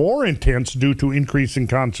and or more intense due to increasing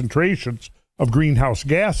concentrations of greenhouse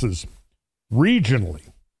gases, regionally,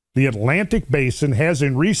 the Atlantic Basin has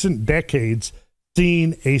in recent decades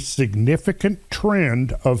seen a significant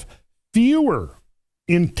trend of fewer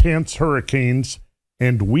intense hurricanes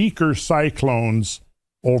and weaker cyclones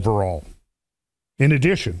overall. In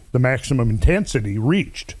addition, the maximum intensity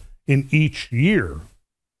reached in each year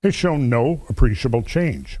has shown no appreciable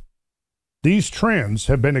change. These trends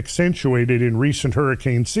have been accentuated in recent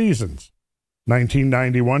hurricane seasons,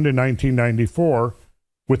 1991 to 1994,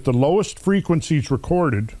 with the lowest frequencies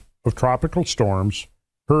recorded of tropical storms,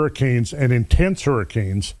 hurricanes, and intense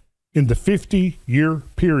hurricanes in the 50-year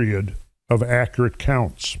period of accurate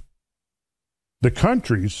counts. The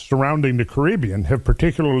countries surrounding the Caribbean have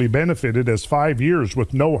particularly benefited, as 5 years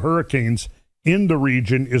with no hurricanes in the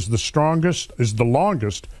region is the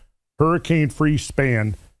longest hurricane-free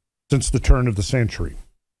span since the turn of the century.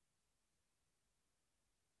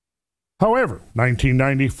 However,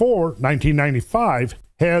 1995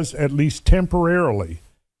 has at least temporarily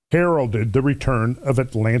heralded the return of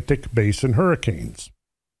Atlantic Basin hurricanes.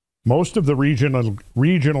 Most of the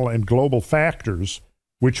regional and global factors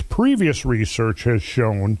which previous research has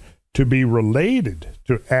shown to be related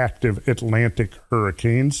to active Atlantic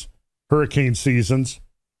hurricane seasons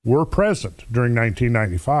were present during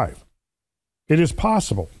 1995. It is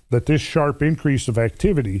possible that this sharp increase of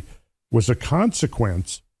activity was a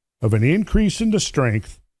consequence of an increase in the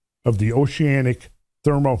strength of the oceanic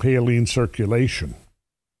thermohaline circulation.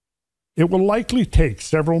 It will likely take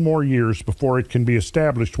several more years before it can be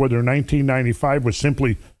established whether 1995 was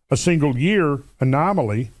simply a single-year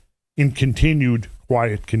anomaly in continued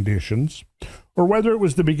quiet conditions, or whether it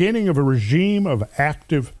was the beginning of a regime of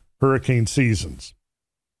active hurricane seasons.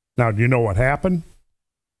 Now, do you know what happened?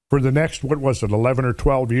 For the next, 11 or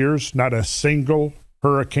 12 years, not a single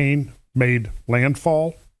hurricane made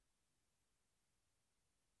landfall.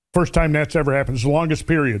 First time that's ever happened. It's the longest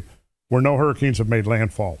period where no hurricanes have made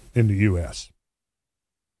landfall in the U.S.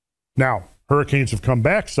 Now, hurricanes have come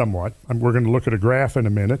back somewhat. We're going to look at a graph in a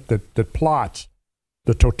minute that plots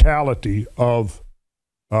the totality of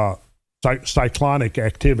cyclonic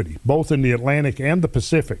activity, both in the Atlantic and the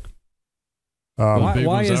Pacific. The big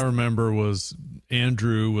ones I remember was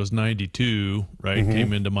Andrew was 92, right? Mm-hmm.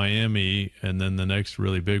 Came into Miami, and then the next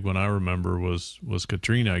really big one I remember was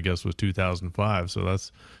Katrina, I guess, was 2005. So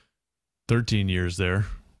that's 13 years there.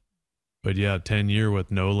 But yeah, 10-year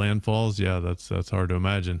with no landfalls. Yeah, that's hard to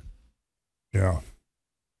imagine. Yeah.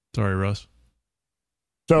 Sorry, Russ.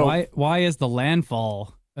 So why is the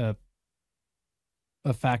landfall a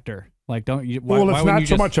factor? Like, don't you? Why, well, it's not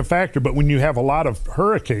so much a factor, but when you have a lot of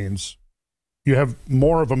hurricanes, you have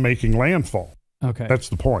more of them making landfall. Okay, that's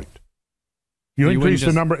the point. You increase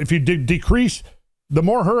the number. If you decrease the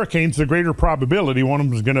more hurricanes, the greater probability one of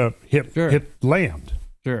them is going to hit land.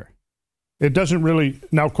 Sure. It doesn't really.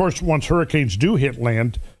 Now, of course, once hurricanes do hit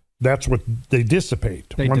land, that's what they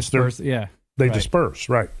dissipate. They disperse. They disperse,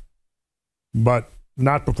 right? But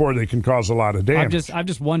not before they can cause a lot of damage. I've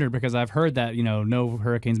just wondered because I've heard that no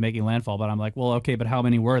hurricanes making landfall, but I'm like, well, okay, but how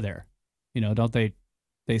many were there? Don't they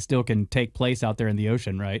still can take place out there in the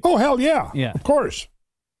ocean, right? Oh, hell yeah, yeah, of course.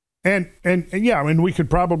 And yeah, I mean, we could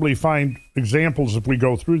probably find examples if we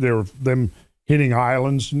go through there of them hitting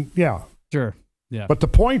islands. And, yeah, sure, yeah. But the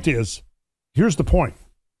point is, here's the point.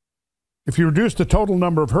 If you reduce the total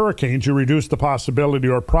number of hurricanes, you reduce the possibility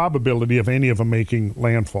or probability of any of them making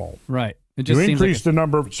landfall. Right. It You just increase the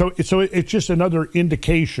number. So it's just another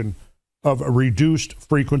indication of a reduced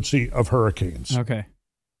frequency of hurricanes. Okay.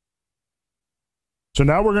 So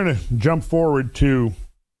now we're going to jump forward to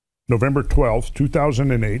November 12th,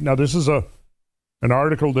 2008. Now, this is an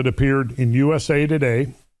article that appeared in USA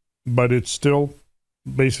Today, but it's still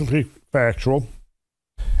basically factual.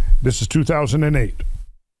 This is 2008.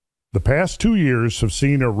 The past 2 years have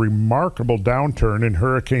seen a remarkable downturn in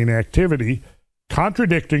hurricane activity,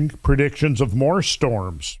 contradicting predictions of more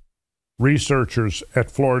storms, researchers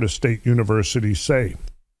at Florida State University say.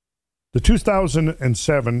 The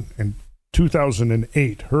 2007 and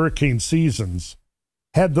 2008 hurricane seasons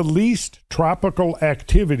had the least tropical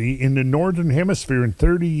activity in the Northern Hemisphere in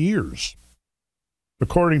 30 years,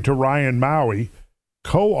 according to Ryan Maui,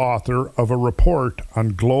 co-author of a report on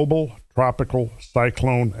global tropical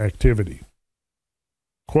cyclone activity.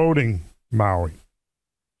 Quoting Maui,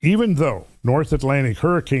 Even though North Atlantic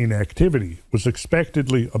hurricane activity was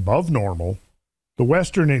expectedly above normal, the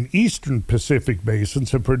western and eastern Pacific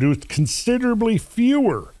basins have produced considerably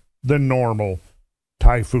fewer than normal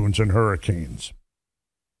typhoons and hurricanes.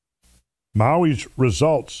 Maui's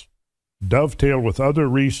results dovetail with other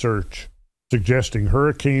research suggesting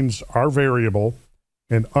hurricanes are variable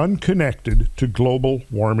and unconnected to global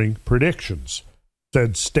warming predictions,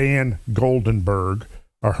 said Stan Goldenberg,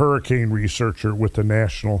 a hurricane researcher with the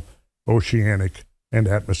National Oceanic and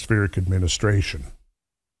Atmospheric Administration.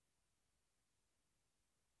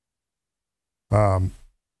 And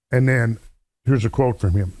then here's a quote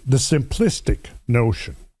from him. The simplistic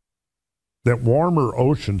notion that warmer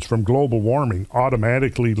oceans from global warming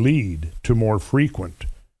automatically lead to more frequent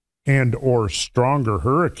and or stronger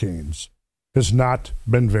hurricanes has not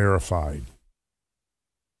been verified,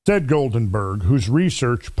 said Goldenberg, whose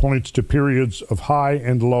research points to periods of high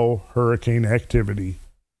and low hurricane activity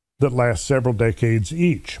that last several decades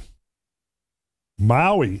each.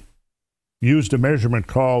 Maui used a measurement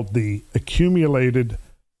called the Accumulated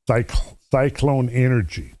Cyclone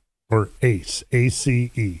Energy, or ACE,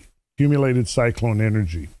 A-C-E, Accumulated Cyclone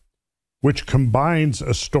Energy, which combines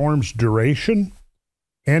a storm's duration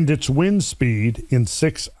and its wind speed in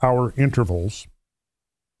 6-hour intervals.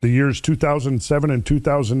 The years 2007 and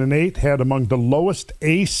 2008 had among the lowest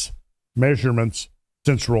ACE measurements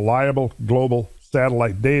since reliable global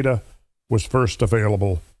satellite data was first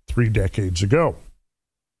available 3 decades ago.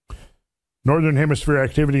 Northern Hemisphere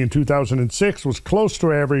activity in 2006 was close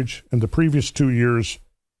to average, and the previous 2 years,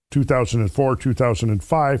 2004,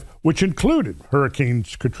 2005, which included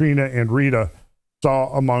Hurricanes Katrina and Rita,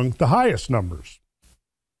 saw among the highest numbers.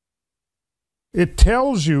 It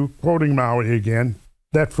tells you, quoting Maui again,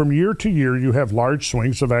 that from year to year you have large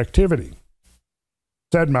swings of activity,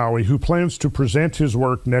 said Maui, who plans to present his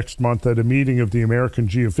work next month at a meeting of the American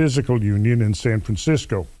Geophysical Union in San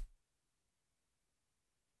Francisco.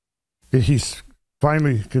 He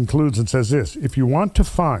finally concludes and says this: if you want to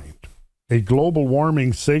find a global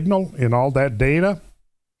warming signal in all that data,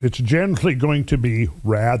 it's generally going to be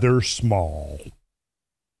rather small.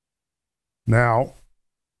 Now,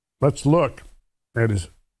 let's look at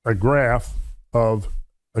a graph of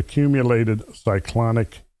accumulated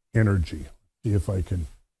cyclonic energy. See if I can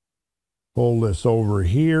pull this over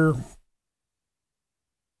here.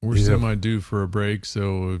 We're semi-due for a break,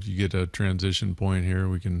 so if you get a transition point here,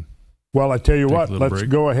 we can... Well, I tell you what, let's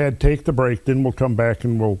go ahead, take the break, then we'll come back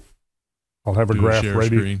and I'll have a graph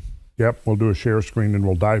ready. Screen. Yep, we'll do a share screen and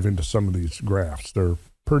we'll dive into some of these graphs. They're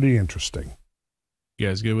pretty interesting. You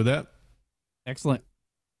guys good with that? Excellent.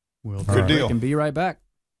 We'll Good deal. And be right back.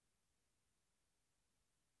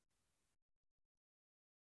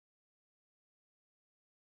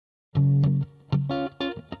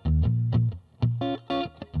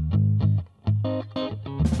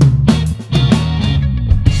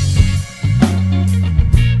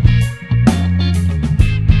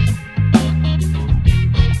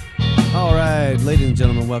 Ladies and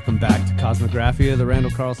gentlemen, welcome back to Kosmographia, the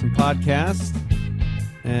Randall Carlson podcast.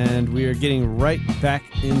 And we are getting right back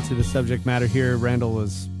into the subject matter here. Randall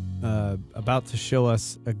was about to show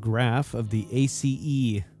us a graph of the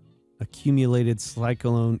ACE, Accumulated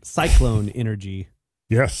Cyclone Energy.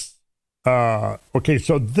 Yes. Okay,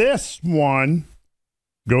 so this one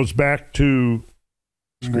goes back to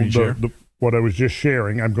what I was just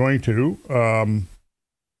sharing. I'm going to...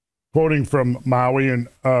 quoting from Maui, and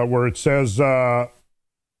where it says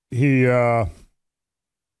he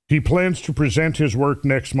plans to present his work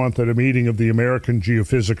next month at a meeting of the American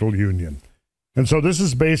Geophysical Union. And so this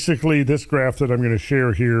is basically, this graph that I'm going to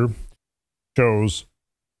share here shows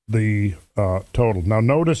the total. Now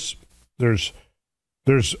notice there's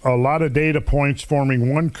a lot of data points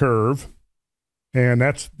forming one curve, and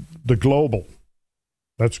that's the global.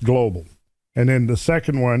 That's global. And then the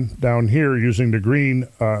second one down here using the green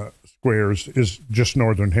squares is just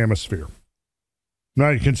Northern Hemisphere. Now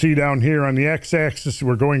you can see down here on the x-axis,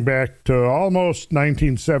 we're going back to almost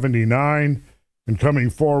 1979 and coming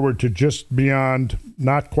forward to just beyond,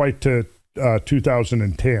 not quite to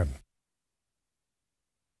 2010.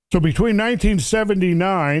 So between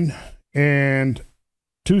 1979 and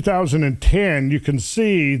 2010, you can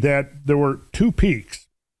see that there were 2 peaks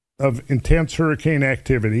of intense hurricane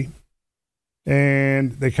activity.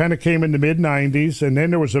 And they kind of came in the mid-90s, and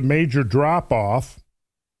then there was a major drop-off.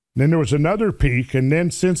 Then there was another peak, and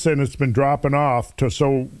then since then it's been dropping off to,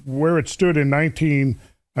 so where it stood in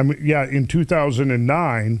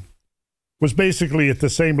 2009 was basically at the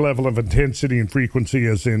same level of intensity and frequency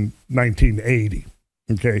as in 1980.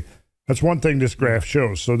 Okay, that's one thing this graph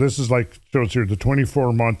shows. So this is like, shows here the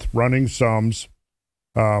 24-month running sums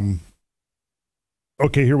Okay,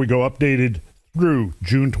 here we go. Updated through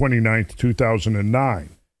June 29th, 2009.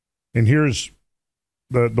 And here's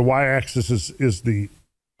the y-axis is the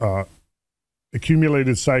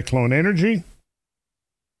accumulated cyclone energy.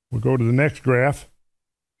 We'll go to the next graph.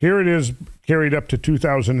 Here it is carried up to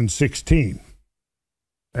 2016.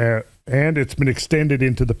 And it's been extended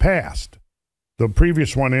into the past. The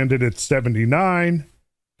previous one ended at 79.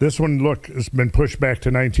 This one, look, has been pushed back to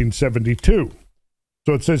 1972.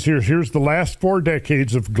 So it says here's the last 4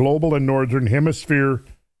 decades of global and northern hemisphere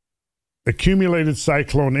accumulated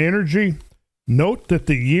cyclone energy. Note that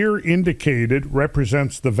the year indicated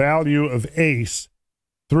represents the value of ACE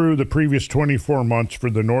through the previous 24 months for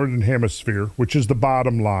the northern hemisphere, which is the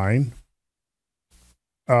bottom line.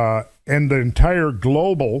 And the entire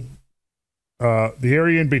global, the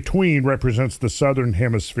area in between represents the southern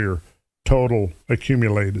hemisphere total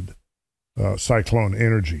accumulated cyclone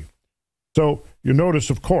energy. So you notice,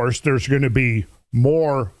 of course, there's going to be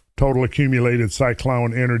more total accumulated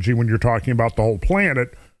cyclone energy when you're talking about the whole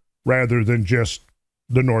planet rather than just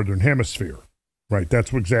the northern hemisphere, right?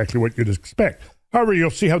 That's exactly what you'd expect. However, you'll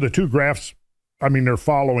see how the two graphs, I mean, they're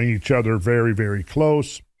following each other very, very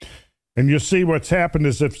close. And you'll see what's happened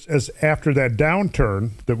is as after that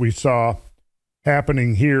downturn that we saw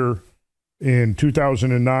happening here in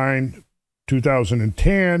 2009,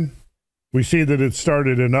 2010, we see that it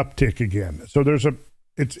started an uptick again. So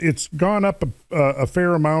it's gone up a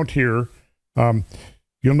fair amount here.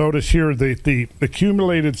 You'll notice here the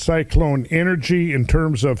accumulated cyclone energy in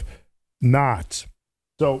terms of knots.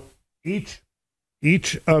 So each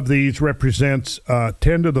of these represents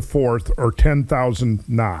 10 to the 4th or 10,000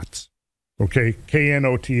 knots. Okay,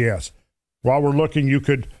 KNOTS. While we're looking, you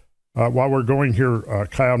could, while we're going here,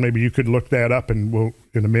 Kyle, maybe you could look that up, and we'll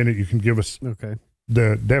in a minute you can give us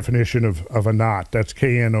the definition of a knot. That's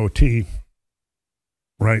KNOT,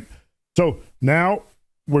 right? So now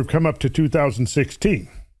we've come up to 2016.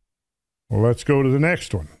 Well, let's go to the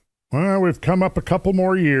next one. Well, we've come up a couple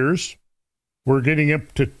more years. We're getting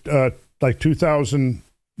up to like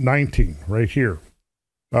 2019 right here.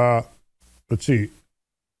 Let's see.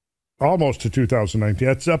 Almost to 2019.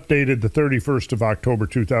 That's updated the 31st of October,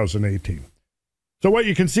 2018. So what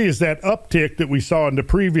you can see is that uptick that we saw in the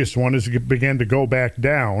previous one as it began to go back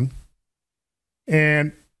down.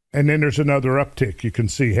 And then there's another uptick you can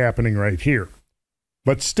see happening right here.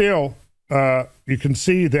 But still, you can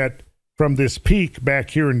see that from this peak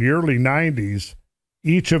back here in the early 90s,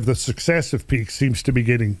 each of the successive peaks seems to be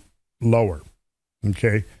getting lower.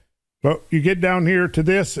 Okay. But you get down here to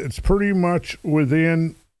this, it's pretty much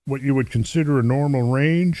within what you would consider a normal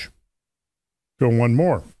range. Go one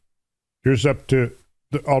more. Here's up to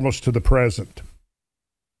almost to the present.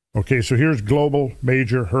 Okay, so here's global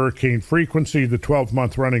major hurricane frequency, the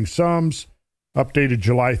 12-month running sums, updated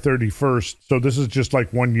July 31st. So this is just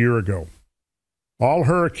like 1 year ago. All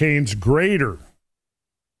hurricanes greater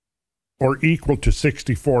or equal to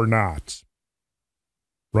 64 knots.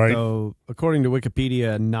 Right? So according to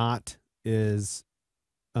Wikipedia, a knot is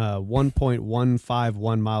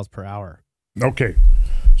 1.151 miles per hour. Okay,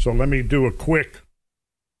 so let me do a quick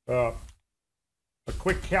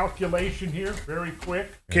calculation here, very quick.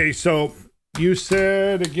 Okay, so you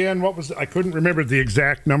said again, what was I couldn't remember the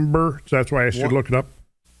exact number, so that's why I should look it up.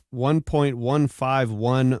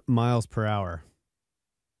 1.151 miles per hour.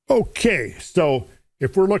 Okay, so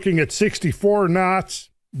if we're looking at 64 knots,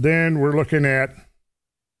 then we're looking at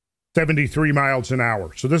 73 miles an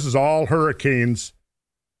hour. So this is all hurricanes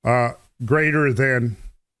greater than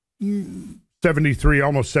 73,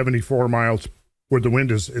 almost 74 miles, where the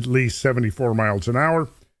wind is at least 74 miles an hour.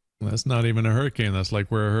 Well, that's not even a hurricane. That's like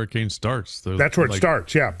where a hurricane starts. That's where it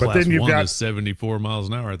starts, yeah. But then you've got 74 miles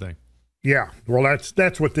an hour, I think. Yeah, well,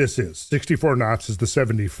 that's what this is. 64 knots is the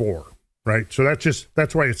 74, right? So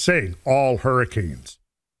that's why it's saying all hurricanes.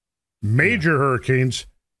 Major hurricanes,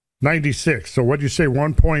 96. So what'd you say,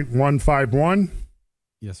 1.151?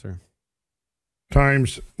 Yes, sir.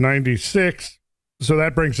 Times 96. So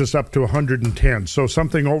that brings us up to 110. So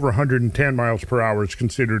something over 110 miles per hour is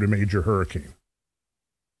considered a major hurricane.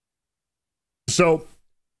 So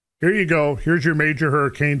here you go. Here's your major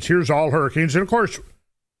hurricanes. Here's all hurricanes. And of course,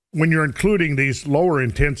 when you're including these lower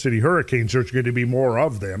intensity hurricanes, there's going to be more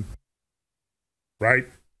of them, right?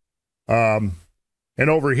 And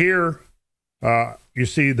over here, you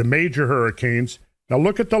see the major hurricanes. Now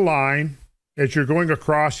look at the line as you're going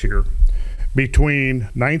across here between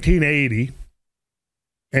 1980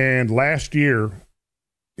 and last year.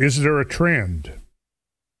 Is there a trend?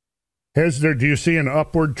 Do you see an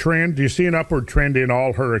upward trend? Do you see an upward trend in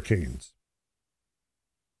all hurricanes?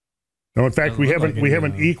 No, in fact, we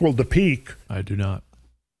haven't equaled the peak. I do not.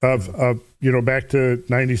 of you know, back to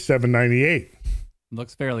 97, 98.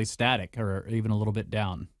 Looks fairly static, or even a little bit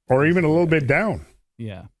down. Or even a little bit down.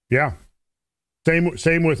 Yeah. Yeah.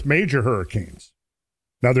 Same with major hurricanes.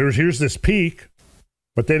 Now here's this peak,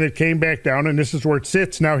 but then it came back down, and this is where it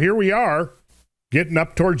sits. Now here we are, getting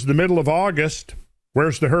up towards the middle of August.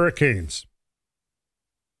 Where's the hurricanes?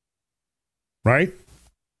 Right?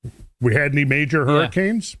 We had any major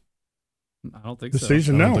hurricanes? I don't think this so.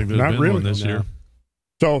 season? No, not really this year.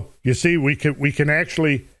 So you see, we can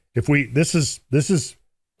actually, if we this is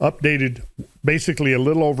updated basically a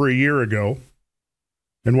little over a year ago.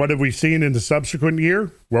 And what have we seen in the subsequent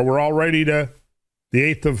year? Well, we're already to the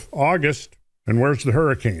 8th of August, and where's the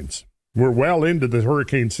hurricanes? We're well into the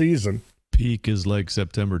hurricane season. Peak is like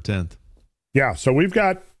September 10th. Yeah, so we've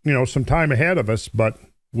got, you know, some time ahead of us, but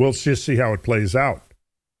we'll just see how it plays out.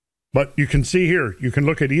 But you can see here, you can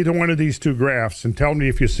look at either one of these two graphs and tell me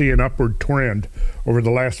if you see an upward trend over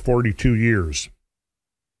the last 42 years.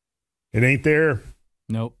 It ain't there.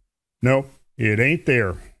 Nope. Nope, it ain't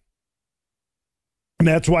there. And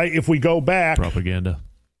that's why if we go back Propaganda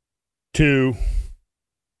to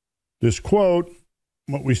this quote,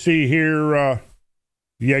 what we see here,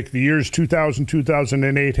 the years 2000,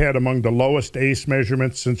 2008 had among the lowest ACE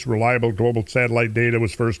measurements since reliable global satellite data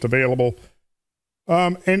was first available.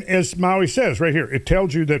 And as Maui says right here, it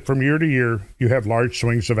tells you that from year to year, you have large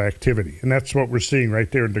swings of activity. And that's what we're seeing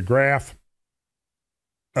right there in the graph.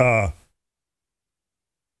 I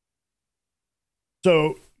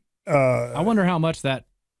wonder how much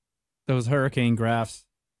those hurricane graphs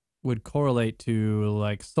would correlate to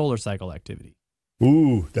like solar cycle activity.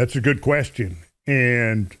 Ooh, that's a good question.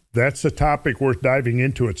 And that's a topic worth diving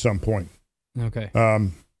into at some point. Okay.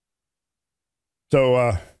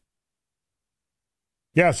 So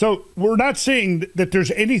we're not seeing that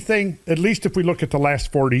there's anything, at least if we look at the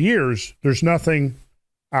last 40 years, there's nothing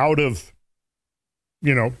out of,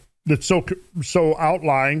 you know, that's so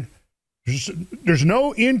outlying. There's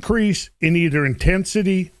no increase in either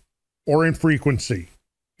intensity or in frequency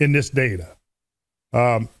in this data.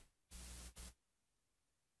 In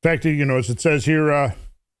fact, you know, as it says here,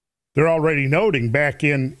 they're already noting back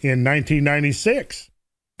in 1996,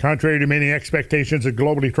 contrary to many expectations that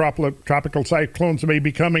globally tropical cyclones may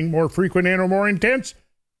be becoming more frequent and or more intense,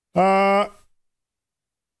 regionally,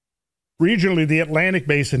 the Atlantic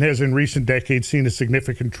Basin has in recent decades seen a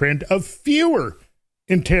significant trend of fewer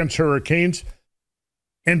intense hurricanes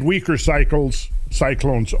and weaker cyclones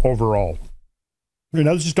overall. And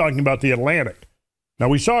I was just talking about the Atlantic. Now,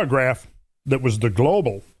 we saw a graph that was the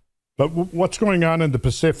global, but what's going on in the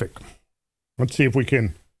Pacific? Let's see if we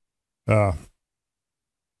can... let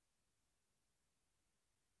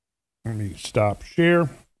me stop share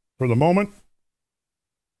for the moment.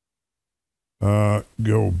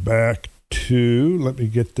 Go back to... Let me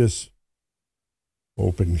get this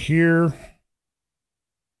open here.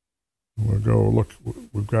 We'll go look.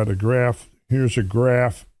 We've got a graph. Here's a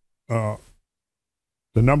graph. The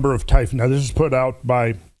number of typhoons. Now, this is put out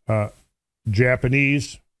by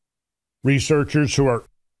Japanese researchers who are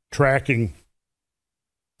tracking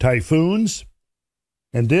typhoons.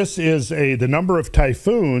 And this is the number of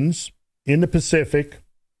typhoons in the Pacific,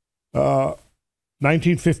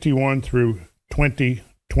 1951 through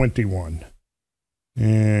 2021.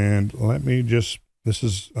 And let me just, this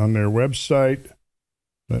is on their website.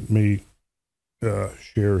 Let me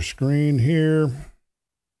share screen here.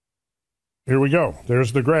 Here we go.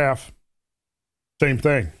 There's the graph. Same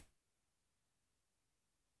thing.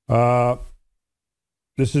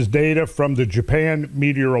 This is data from the Japan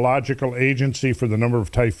Meteorological Agency for the number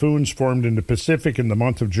of typhoons formed in the Pacific in the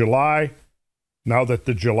month of July. Now that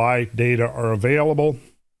the July data are available.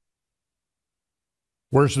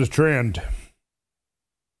 Where's the trend?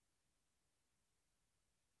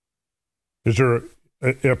 Is there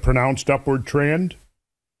a pronounced upward trend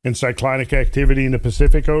in cyclonic activity in the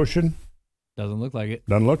Pacific Ocean? Doesn't look like it.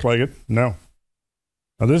 Doesn't look like it, no.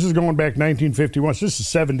 Now, this is going back 1951, so this is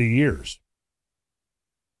 70 years.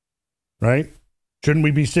 Right? Shouldn't we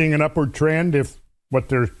be seeing an upward trend if what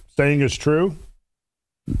they're saying is true?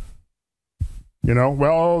 You know,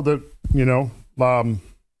 well,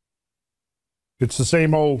 it's the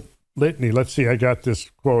same old litany. Let's see, I got this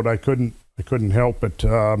quote. I couldn't help it.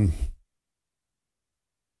 That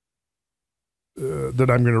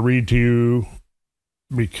I'm going to read to you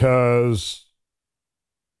because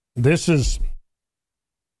this is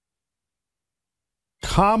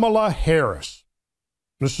Kamala Harris.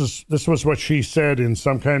 This was what she said in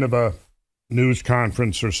some kind of a news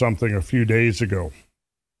conference or something a few days ago.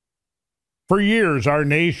 For years, our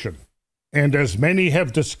nation, and as many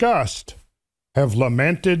have discussed, have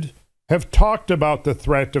lamented, have talked about the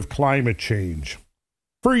threat of climate change.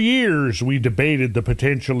 For years, we debated the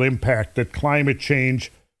potential impact that climate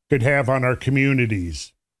change could have on our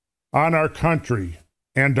communities, on our country,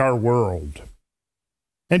 and our world.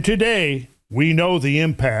 And today, we know the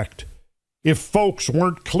impact if folks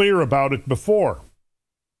weren't clear about it before.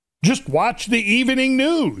 Just watch the evening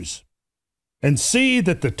news and see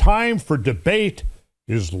that the time for debate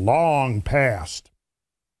is long past.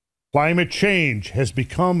 Climate change has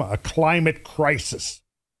become a climate crisis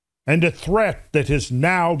and a threat that has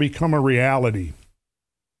now become a reality.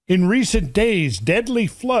 In recent days, deadly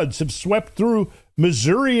floods have swept through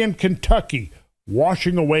Missouri and Kentucky,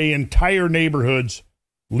 washing away entire neighborhoods,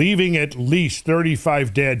 leaving at least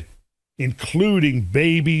 35 dead, including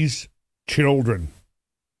babies, children.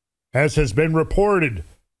 As has been reported,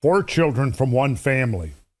 4 children from one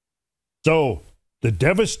family. So, the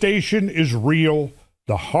devastation is real,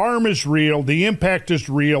 the harm is real, the impact is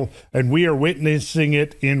real, and we are witnessing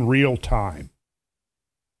it in real time.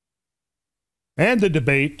 And the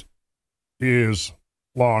debate is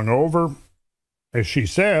long over, as she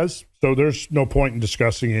says, so there's no point in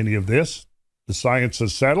discussing any of this. The science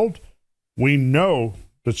is settled. We know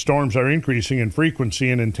that storms are increasing in frequency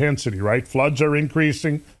and intensity, right? Floods are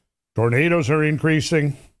increasing, tornadoes are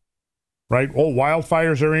increasing, right? Oh,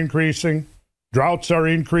 wildfires are increasing, droughts are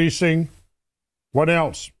increasing. What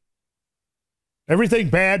else? Everything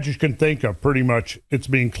bad you can think of, pretty much, it's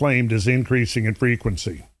being claimed as increasing in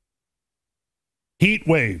frequency. Heat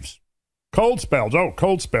waves, cold spells. Oh,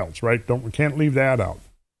 cold spells, right? We can't leave that out,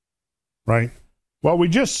 right? Well, we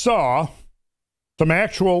just saw some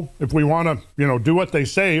actual, if we want to, do what they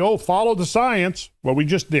say, follow the science. Well, we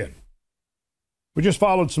just did. We just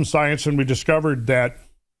followed some science and we discovered that,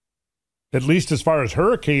 at least as far as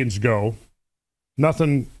hurricanes go,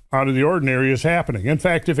 nothing out of the ordinary is happening. In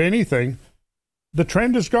fact, if anything, the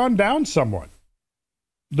trend has gone down somewhat.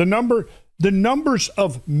 The numbers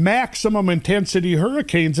of maximum intensity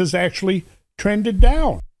hurricanes has actually trended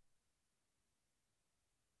down.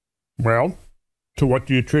 Well, to what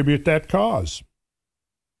do you attribute that cause?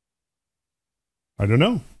 I don't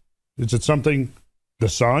know. Is it something, the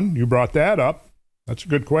sun? You brought that up. That's a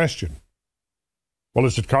good question. Well,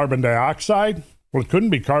 is it carbon dioxide? Well, it couldn't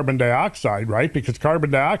be carbon dioxide, right? Because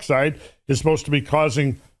carbon dioxide is supposed to be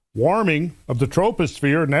causing warming of the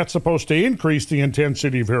troposphere, and that's supposed to increase the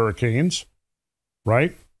intensity of hurricanes,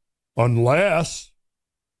 right? Unless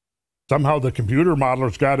somehow the computer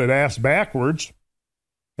modelers got it ass backwards,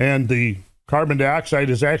 and the carbon dioxide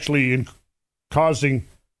is actually causing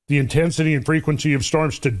the intensity and frequency of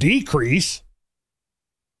storms to decrease,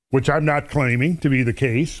 which I'm not claiming to be the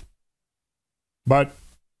case. But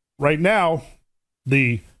right now,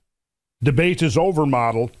 the debate is over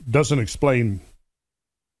model doesn't explain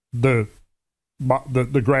the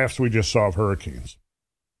graphs we just saw of hurricanes.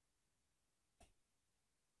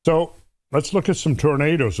 So let's look at some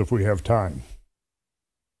tornadoes if we have time.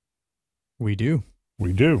 We do.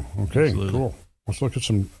 We do. Okay, Absolutely. Cool. Let's look at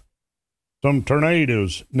some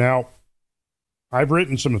tornadoes. Now, I've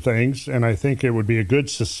written some things, and I think it would be a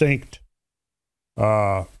good succinct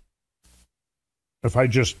if I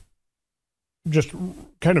just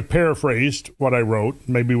kind of paraphrased what I wrote,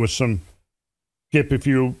 maybe with some skip a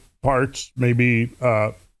few parts, maybe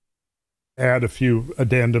add a few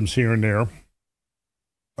addendums here and there.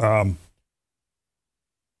 And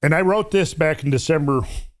I wrote this back in December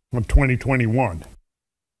of 2021.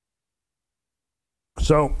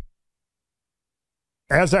 So,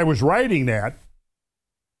 as I was writing that,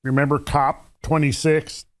 remember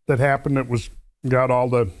COP26 that happened? That got all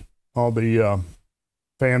the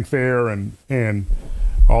fanfare and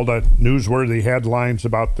all the newsworthy headlines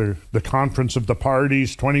about the conference of the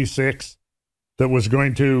parties, 26, that was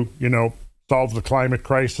going to, solve the climate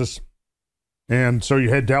crisis. And so you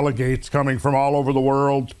had delegates coming from all over the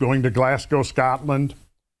world, going to Glasgow, Scotland,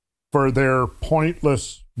 for their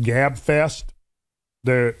pointless gab fest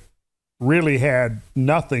that really had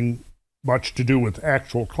nothing much to do with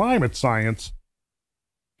actual climate science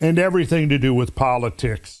and everything to do with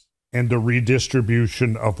politics and the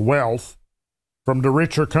redistribution of wealth from the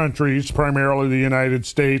richer countries, primarily the United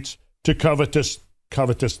States, to covetous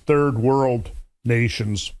third world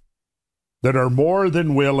nations that are more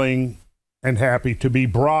than willing and happy to be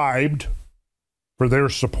bribed for their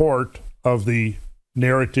support of the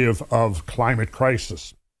narrative of climate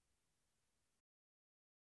crisis.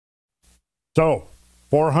 So,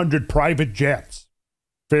 400 private jets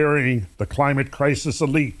ferrying the climate crisis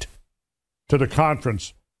elite to the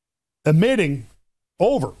conference, emitting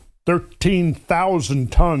over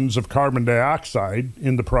 13,000 tons of carbon dioxide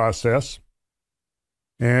in the process.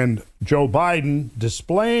 And Joe Biden,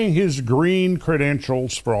 displaying his green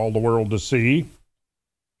credentials for all the world to see,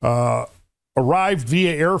 arrived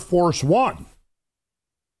via Air Force One.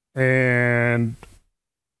 And,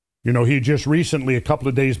 you know, he just recently, a couple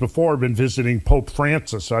of days before, been visiting Pope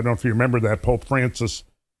Francis. I don't know if you remember that, Pope Francis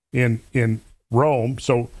in Rome.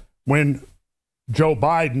 So when Joe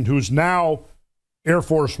Biden, who's now Air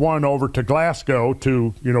Force One over to Glasgow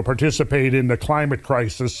to, you know, participate in the climate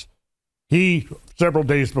crisis, he, several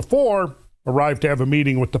days before, arrived to have a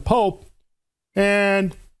meeting with the Pope.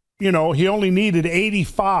 And, you know, he only needed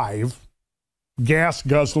 85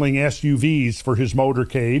 gas-guzzling SUVs for his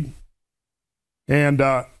motorcade. And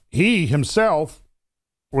he himself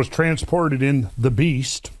was transported in the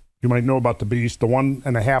Beast. You might know about the Beast, the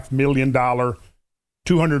 $1.5 million,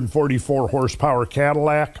 244 horsepower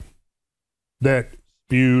Cadillac that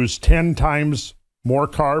spews 10 times more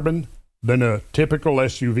carbon than a typical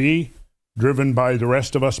SUV driven by the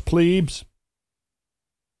rest of us plebes.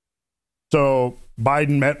 So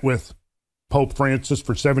Biden met with Pope Francis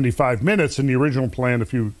for 75 minutes, and the original plan,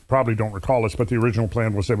 if you probably don't recall this, but the original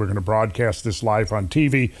plan was they were going to broadcast this live on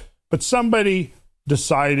TV. But somebody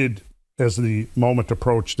decided as the moment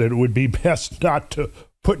approached that it would be best not to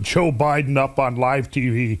put Joe Biden up on live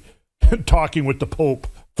TV talking with the Pope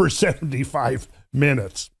for 75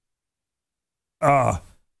 minutes.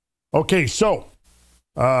 Okay, so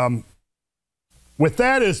with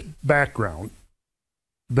that as background,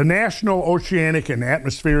 the National Oceanic and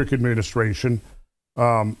Atmospheric Administration,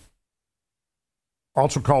 also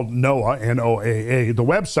called NOAA, N-O-A-A, the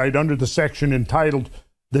website under the section entitled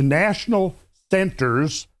the National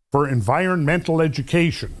Centers for Environmental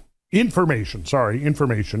Information,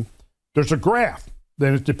 there's a graph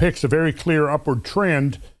that it depicts a very clear upward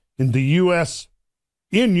trend in the U.S.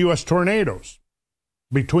 tornadoes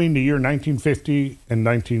between the year 1950 and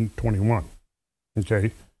 1921.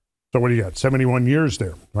 Okay, so what do you got? 71 years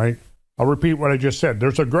there, right? I'll repeat what I just said.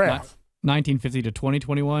 There's a graph. 1950 to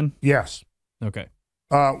 2021? Yes. Okay.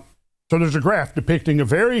 So there's a graph depicting a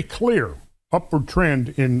very clear upward trend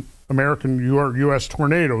in American U.S.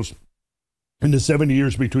 tornadoes in the 70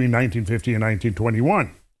 years between 1950 and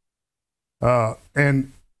 1921.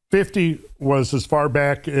 And 50 was as far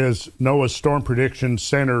back as NOAA's Storm Prediction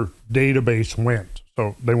Center database went.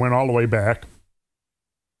 So they went all the way back.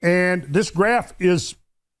 And this graph is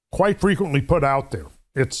quite frequently put out there.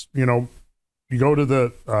 It's, you know, you go to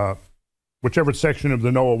the, whichever section of the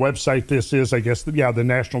NOAA website this is, I guess, the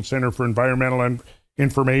National Center for Environmental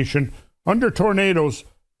Information. Under tornadoes,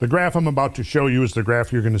 the graph I'm about to show you is the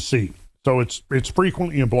graph you're going to see. So it's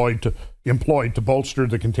frequently employed to bolster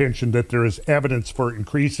the contention that there is evidence for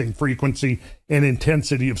increasing frequency and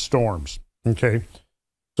intensity of storms. Okay,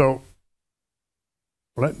 so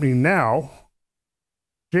let me now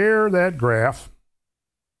share that graph.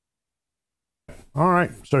 All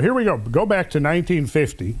right, so here we go. Go back to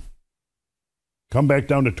 1950. Come back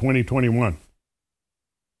down to 2021.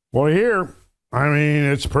 Well, here, I mean,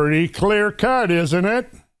 it's pretty clear cut, isn't it?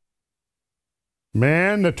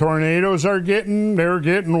 Man, the tornadoes they're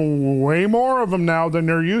getting way more of them now than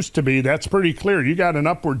there used to be. That's pretty clear. You got an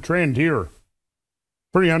upward trend here.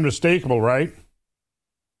 Pretty unmistakable, right?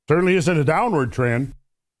 Certainly isn't a downward trend.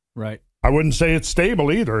 Right. I wouldn't say it's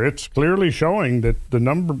stable either. It's clearly showing that the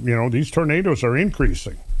number, you know, these tornadoes are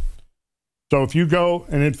increasing. So if you go,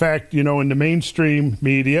 and in fact, you know, in the mainstream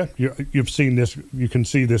media, you've seen this, you can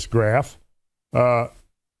see this graph.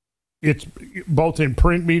 It's both in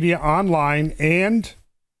print media, online, and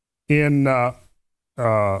in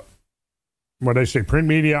print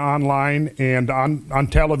media, online, and on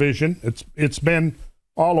television. It's been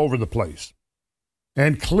all over the place,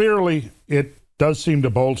 and clearly it does seem to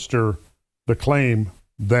bolster the claim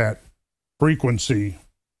that frequency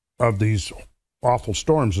of these awful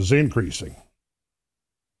storms is increasing.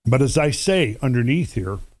 But as I say underneath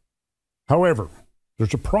here, however,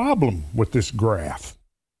 there's a problem with this graph.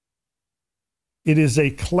 It is a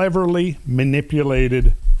cleverly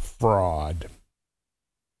manipulated fraud.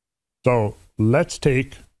 So let's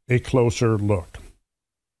take a closer look.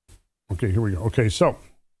 Okay, here we go. Okay, so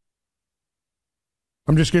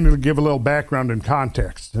I'm just going to give a little background and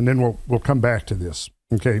context, and then we'll come back to this.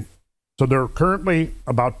 Okay, so there are currently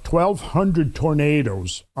about 1,200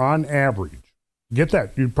 tornadoes on average. Get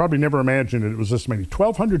that? You'd probably never imagined it was this many.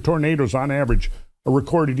 1,200 tornadoes on average are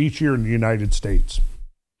recorded each year in the United States.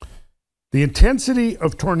 The intensity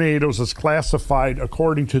of tornadoes is classified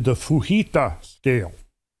according to the Fujita scale,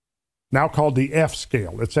 now called the F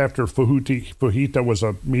scale. It's after Fujita was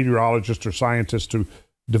a meteorologist or scientist who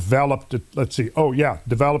developed it.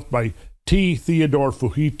 Developed by T. Theodore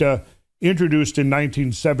Fujita, introduced in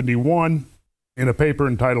 1971. in a paper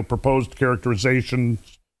entitled Proposed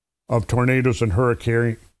Characterizations of Tornadoes and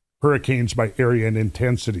Hurricanes by Area and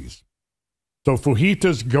Intensities. So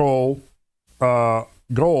Fujita's goals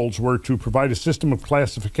were to provide a system of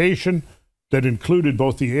classification that included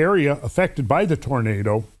both the area affected by the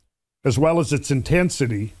tornado as well as its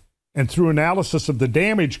intensity, and through analysis of the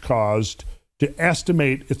damage caused, to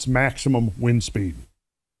estimate its maximum wind speed.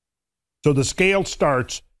 So the scale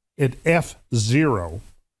starts at F0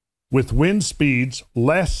 with wind speeds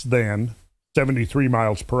less than 73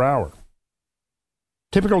 miles per hour.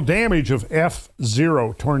 Typical damage of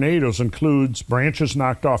F0 tornadoes includes branches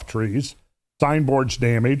knocked off trees, signboards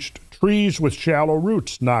damaged, trees with shallow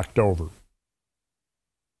roots knocked over.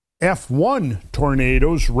 F1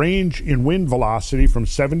 tornadoes range in wind velocity from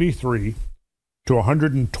 73 to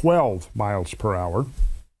 112 miles per hour.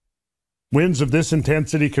 Winds of this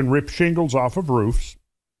intensity can rip shingles off of roofs,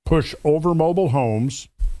 push over mobile homes,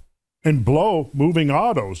 and blow moving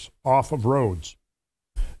autos off of roads.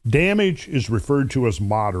 Damage is referred to as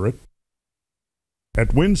moderate.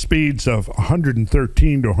 At wind speeds of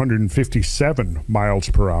 113 to 157 miles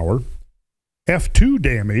per hour, F2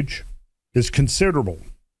 damage is considerable,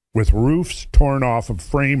 with roofs torn off of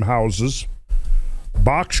frame houses,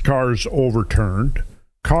 boxcars overturned,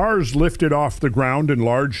 cars lifted off the ground, and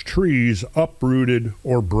large trees uprooted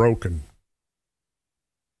or broken.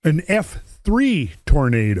 An F3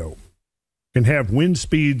 tornado can have wind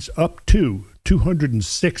speeds up to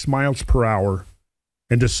 206 miles per hour,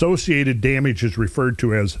 and associated damage is referred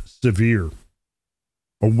to as severe.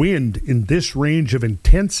 A wind in this range of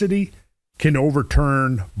intensity can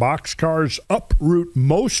overturn boxcars, uproot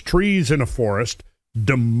most trees in a forest,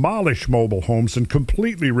 demolish mobile homes, and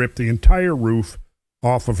completely rip the entire roof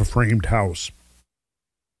off of a framed house.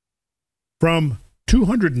 From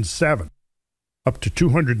 207 up to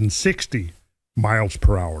 260 miles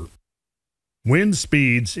per hour, wind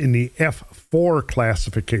speeds in the F4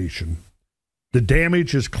 classification, the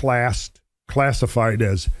damage is classified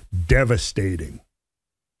as devastating.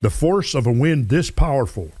 The force of a wind this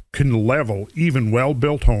powerful can level even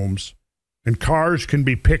well-built homes, and cars can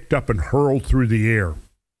be picked up and hurled through the air.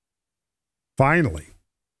 Finally,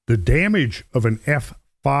 the damage of an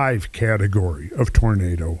F5 category of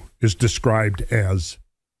tornado is described as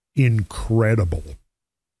incredible.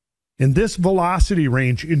 In this velocity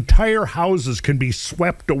range, entire houses can be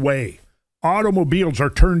swept away. Automobiles are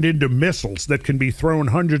turned into missiles that can be thrown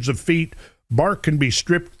hundreds of feet. Bark can be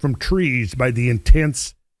stripped from trees by the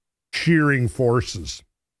intense shearing forces.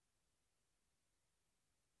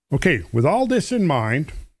 Okay, with all this in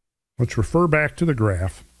mind, let's refer back to the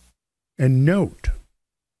graph and note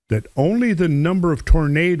that only the number of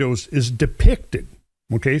tornadoes is depicted.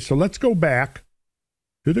 Okay, so let's go back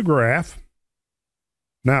to the graph.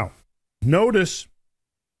 Now, notice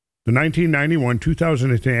the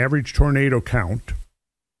 1991-2010 average tornado count.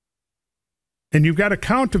 And you've got a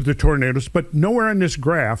count of the tornadoes, but nowhere on this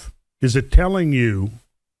graph is it telling you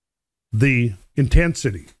the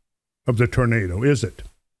intensity of the tornado, is it?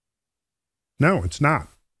 No, it's not.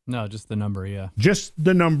 No, just the number, yeah. Just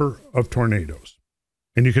the number of tornadoes.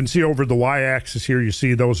 And you can see over the y-axis here, you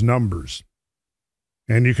see those numbers.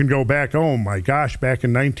 And you can go back, oh my gosh, back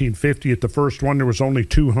in 1950 at the first one, there was only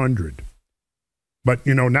 200. But,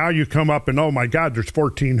 you know, now you come up and, oh my God, there's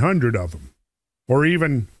 1,400 of them. Or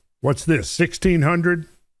even, what's this, 1,600?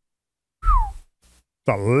 It's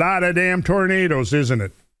a lot of damn tornadoes, isn't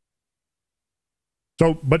it?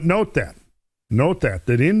 So, but note that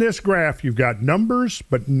in this graph, you've got numbers,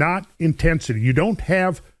 but not intensity. You don't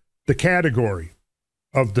have the category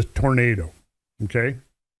of the tornado, okay?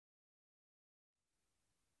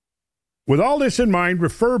 With all this in mind,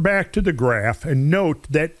 refer back to the graph and note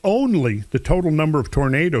that only the total number of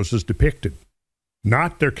tornadoes is depicted,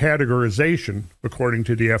 not their categorization according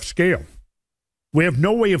to the F scale. We have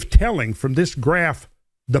no way of telling from this graph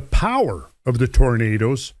the power of the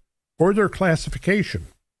tornadoes or their classification.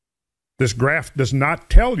 This graph does not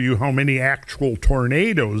tell you how many actual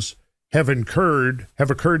tornadoes have occurred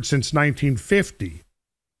since 1950.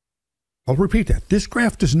 I'll repeat that. This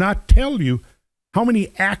graph does not tell you how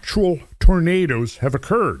many actual tornadoes have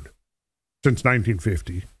occurred since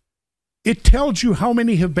 1950. It tells you how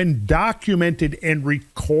many have been documented and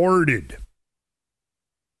recorded.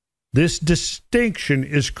 This distinction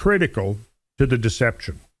is critical to the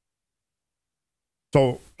deception.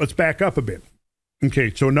 So let's back up a bit.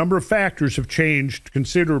 Okay, so a number of factors have changed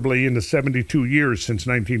considerably in the 72 years since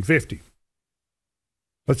 1950.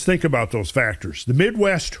 Let's think about those factors. The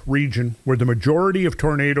Midwest region, where the majority of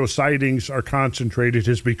tornado sightings are concentrated,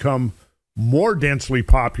 has become more densely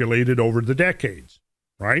populated over the decades,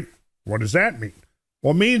 right? What does that mean?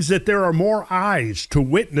 Well, it means that there are more eyes to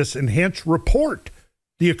witness and hence report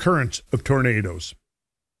the occurrence of tornadoes.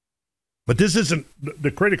 But this isn't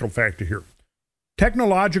the critical factor here.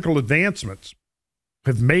 Technological advancements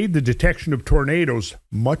have made the detection of tornadoes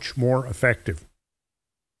much more effective.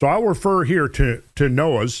 So I'll refer here to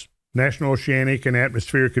NOAA's, National Oceanic and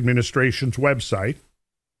Atmospheric Administration's website,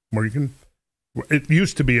 where you can, it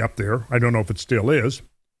used to be up there, I don't know if it still is,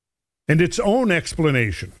 and its own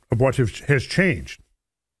explanation of what has changed.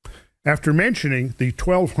 After mentioning the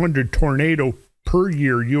 1,200 tornado per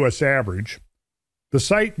year U.S. average, the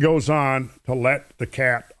site goes on to let the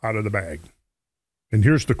cat out of the bag. And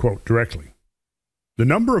here's the quote directly. The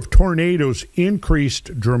number of tornadoes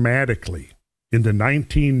increased dramatically in the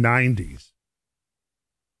 1990s.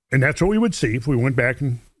 And that's what we would see if we went back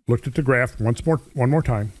and looked at the graph one more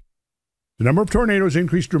time. The number of tornadoes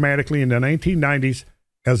increased dramatically in the 1990s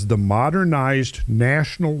as the modernized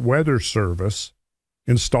National Weather Service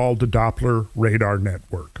installed the Doppler radar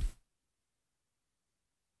network.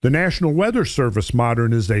 The National Weather Service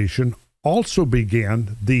modernization also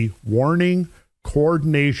began the Warning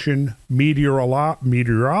Coordination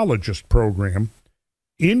Meteorologist Program,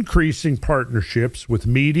 increasing partnerships with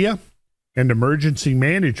media and emergency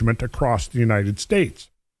management across the United States.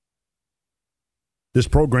 This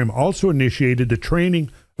program also initiated the training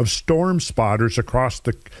of storm spotters across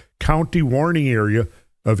the county warning area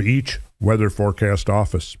of each weather forecast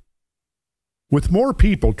office. With more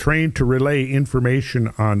people trained to relay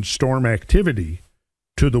information on storm activity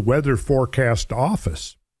to the weather forecast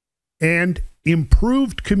office and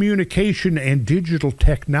improved communication and digital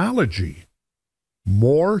technology,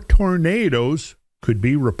 more tornadoes could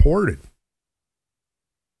be reported.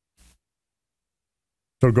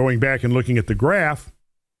 So going back and looking at the graph,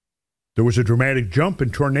 there was a dramatic jump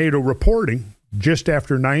in tornado reporting just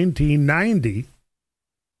after 1990,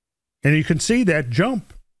 and you can see that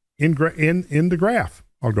jump in the graph.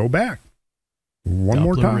 I'll go back one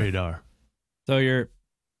more time. Radar.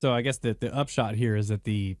 So I guess the upshot here is that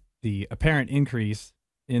the apparent increase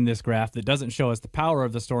in this graph that doesn't show us the power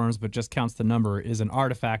of the storms but just counts the number is an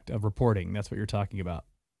artifact of reporting. That's what you're talking about.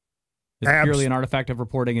 It's purely an artifact of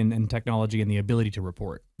reporting and technology and the ability to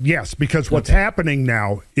report. Yes, because what's happening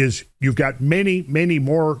now is you've got many, many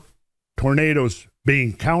more tornadoes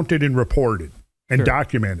being counted and reported and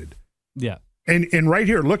documented. Yeah. And right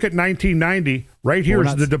here, look at 1990. Right here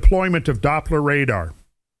is the deployment of Doppler radar.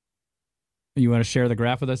 You want to share the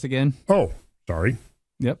graph with us again? Oh, sorry.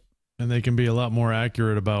 Yep. And they can be a lot more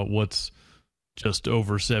accurate about what's just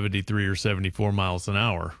over 73 or 74 miles an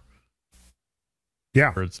hour.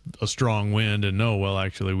 Yeah. Or it's a strong wind, and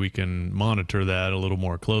actually we can monitor that a little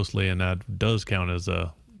more closely, and that does count as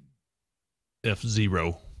a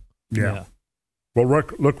F0. Yeah. Well,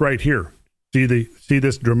 look right here. See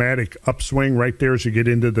this dramatic upswing right there as you get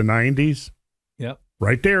into the 90s? Yep.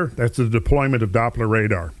 Right there. That's the deployment of Doppler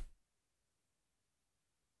radar.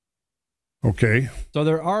 Okay. So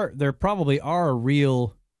there probably are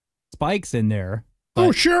real spikes in there.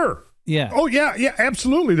 Oh, sure. Yeah. Oh, yeah,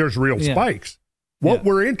 absolutely. There's real spikes. What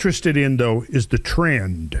we're interested in, though, is the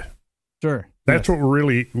trend. Sure. That's what we're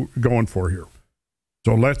really going for here.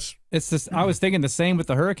 So let's. It's this. I was thinking the same with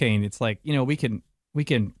the hurricane. It's like, we can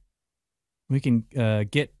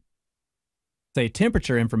get, say,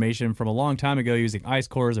 temperature information from a long time ago using ice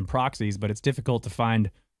cores and proxies, but it's difficult to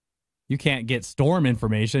find. You can't get storm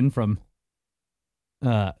information from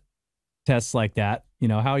tests like that.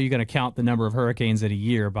 How are you going to count the number of hurricanes in a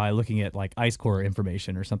year by looking at like ice core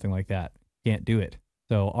information or something like that? Can't do it.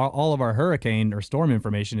 So all of our hurricane or storm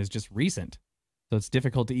information is just recent. So it's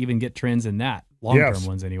difficult to even get trends in that, long-term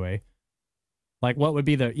ones anyway. Like what would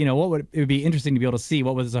be it would be interesting to be able to see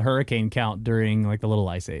what was the hurricane count during like the Little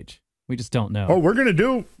Ice Age. We just don't know. Oh,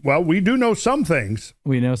 we do know some things.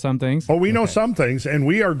 We know some things? Oh, we know some things, and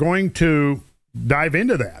we are going to dive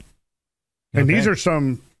into that. And these are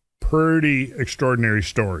some pretty extraordinary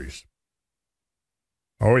stories.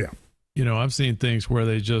 Oh, yeah. I've seen things where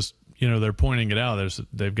they just, they're pointing it out.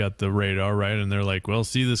 They've got the radar, right? And they're like, well,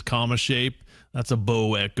 see this comma shape? That's a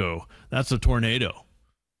bow echo. That's a tornado.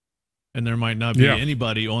 And there might not be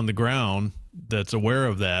anybody on the ground that's aware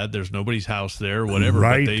of that. There's nobody's house there, whatever.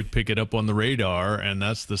 Right. But they pick it up on the radar, and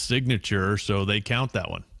that's the signature, so they count that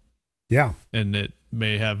one. Yeah. And it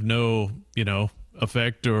may have no,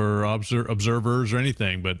 effect or observers or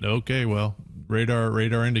anything. But, okay, well, radar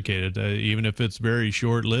indicated, even if it's very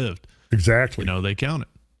short-lived. Exactly. They count it.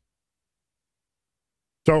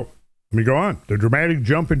 So let me go on. The dramatic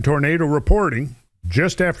jump in tornado reporting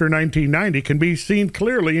just after 1990 can be seen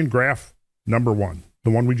clearly in graph number 1,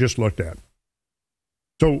 the one we just looked at.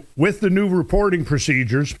 So with the new reporting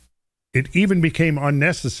procedures, It even became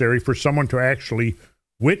unnecessary for someone to actually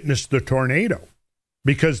witness the tornado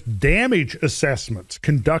because damage assessments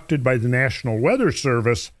conducted by the National Weather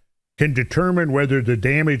Service can determine whether the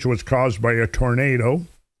damage was caused by a tornado,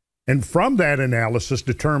 and from that analysis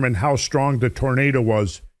determine how strong the tornado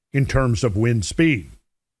was in terms of wind speed.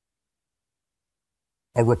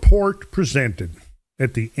 A report presented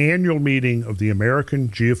at the annual meeting of the American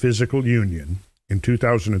Geophysical Union in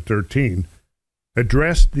 2013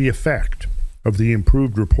 addressed the effect of the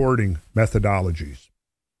improved reporting methodologies.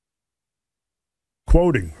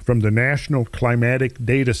 Quoting from the National Climatic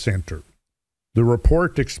Data Center, the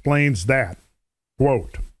report explains that,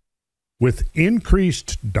 quote, with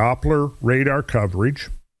increased Doppler radar coverage,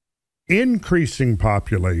 increasing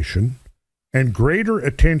population, and greater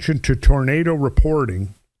attention to tornado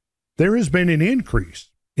reporting, there has been an increase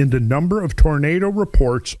in the number of tornado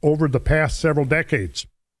reports over the past several decades.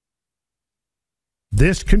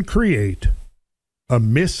 This can create a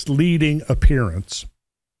misleading appearance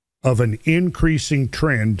of an increasing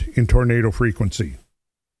trend in tornado frequency.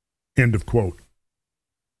 End of quote.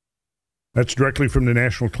 That's directly from the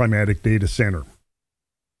National Climatic Data Center,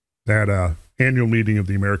 that annual meeting of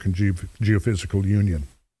the American Geophysical Union.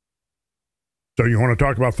 So you want to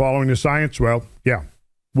talk about following the science? Well, yeah,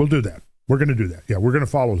 we'll do that. We're going to do that. Yeah, we're going to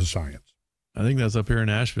follow the science. I think that's up here in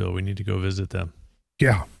Asheville. We need to go visit them.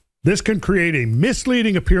 Yeah. This can create a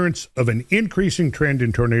misleading appearance of an increasing trend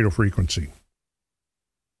in tornado frequency.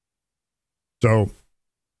 So,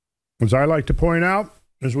 as I like to point out,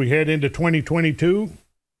 as we head into 2022,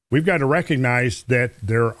 we've got to recognize that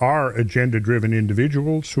there are agenda-driven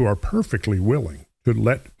individuals who are perfectly willing to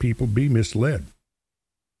let people be misled.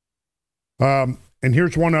 And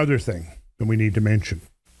here's one other thing that we need to mention.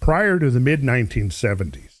 Prior to the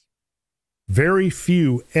mid-1970s, very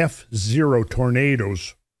few F0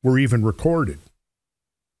 tornadoes were even recorded.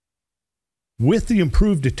 With the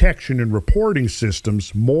improved detection and reporting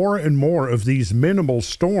systems, more and more of these minimal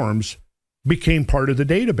storms became part of the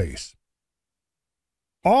database.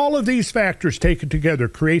 All of these factors taken together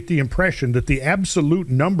create the impression that the absolute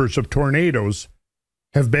numbers of tornadoes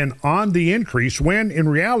have been on the increase, when in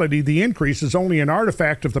reality the increase is only an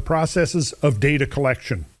artifact of the processes of data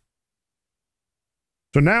collection.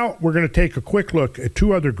 So now we're going to take a quick look at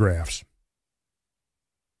two other graphs.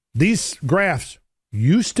 These graphs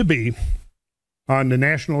used to be on the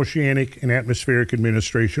National Oceanic and Atmospheric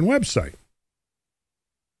Administration website.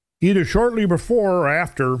 Either shortly before or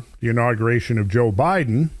after the inauguration of Joe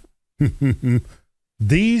Biden,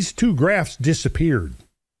 these two graphs disappeared.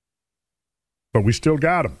 But we still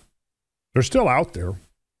got them. They're still out there,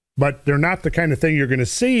 but they're not the kind of thing you're going to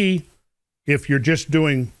see if you're just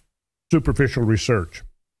doing superficial research.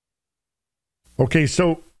 Okay,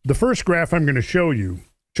 so the first graph I'm going to show you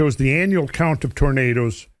shows the annual count of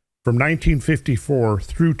tornadoes from 1954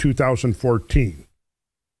 through 2014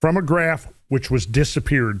 from a graph which was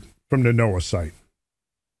disappeared from the NOAA site.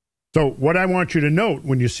 So what I want you to note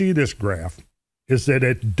when you see this graph is that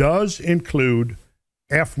it does include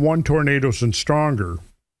F1 tornadoes and stronger,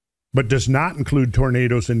 but does not include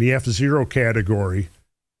tornadoes in the F0 category,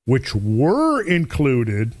 which were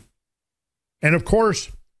included. And of course,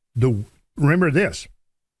 remember this,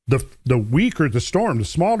 the weaker the storm, the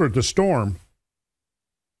smaller the storm,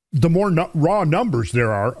 the more raw numbers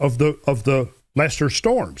there are of the lesser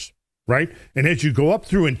storms, right? And as you go up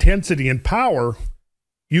through intensity and power,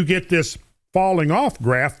 you get this falling off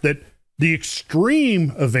graph that the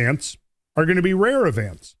extreme events are going to be rare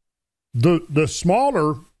events. The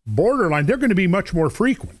smaller borderline, they're going to be much more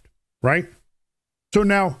frequent, right? So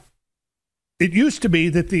now, it used to be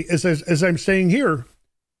that as I'm saying here,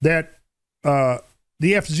 that the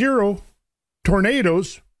F0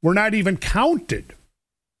 tornadoes were not even counted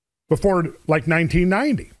before like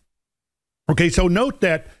 1990. Okay, so note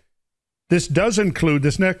that this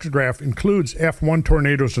next graph includes F1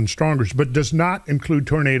 tornadoes and strongers, but does not include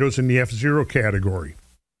tornadoes in the F0 category.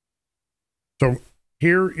 So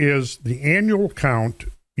here is the annual count,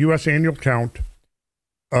 U.S. annual count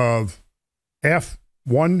of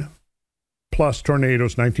F1 plus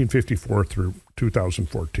tornadoes 1954 through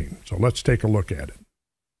 2014. So let's take a look at it.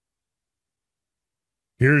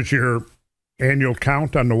 Here's your annual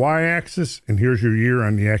count on the y-axis, and here's your year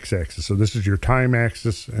on the x-axis. So this is your time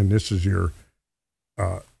axis, and this is your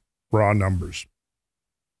raw numbers.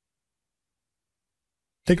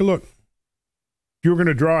 Take a look. If you were going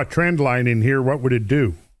to draw a trend line in here, what would it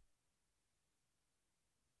do?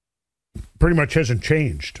 Pretty much hasn't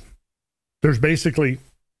changed. The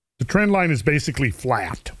trend line is basically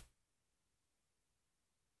flat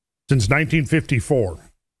since 1954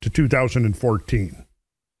 to 2014.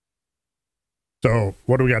 So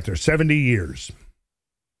what do we got there? 70 years.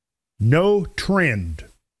 No trend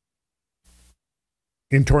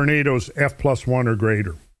in tornadoes F+1 or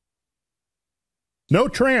greater. No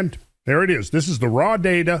trend. There it is. This is the raw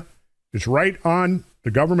data. It's right on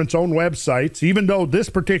the government's own websites, even though this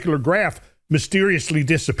particular graph mysteriously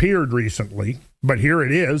disappeared recently. But here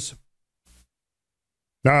it is.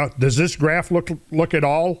 Now, does this graph look at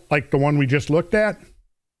all like the one we just looked at?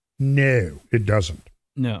 No, it doesn't.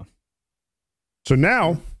 No. So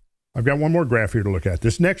now, I've got one more graph here to look at.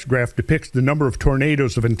 This next graph depicts the number of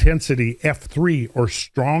tornadoes of intensity F3 or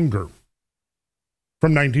stronger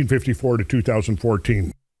from 1954 to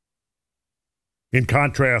 2014. In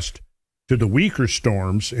contrast to the weaker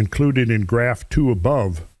storms included in graph 2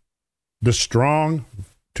 above, the strong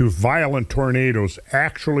to violent tornadoes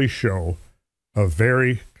actually show a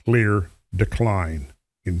very clear decline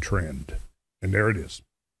in trend. And there it is.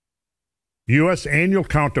 U.S. annual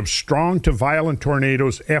count of strong to violent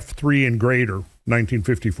tornadoes F3 and greater,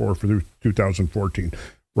 1954 through 2014.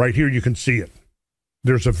 Right here you can see it.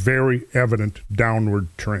 There's a very evident downward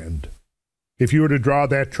trend. If you were to draw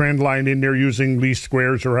that trend line in there using least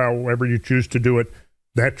squares or however you choose to do it,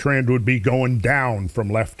 that trend would be going down from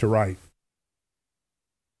left to right.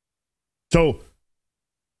 So,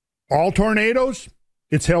 all tornadoes,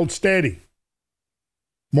 it's held steady.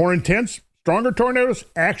 More intense, stronger tornadoes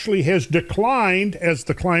actually has declined as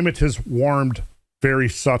the climate has warmed very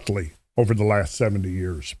subtly over the last 70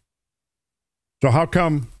 years. So how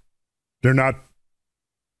come they're not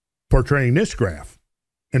portraying this graph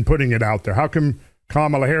and putting it out there? How come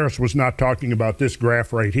Kamala Harris was not talking about this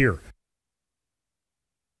graph right here?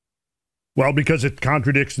 Well, because it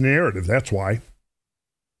contradicts the narrative, that's why.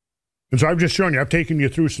 And so I've just shown you, I've taken you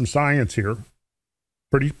through some science here.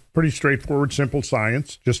 Pretty straightforward, simple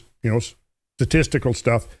science, just, statistical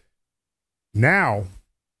stuff. Now,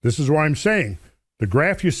 this is what I'm saying. The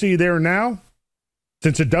graph you see there now,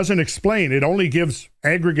 since it doesn't explain, it only gives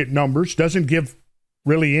aggregate numbers, doesn't give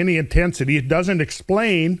really any intensity. It doesn't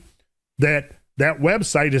explain that that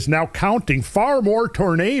website is now counting far more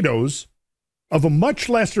tornadoes of a much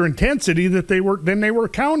lesser intensity than they were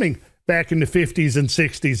counting back in the 50s and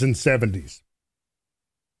 60s and 70s.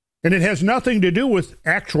 And it has nothing to do with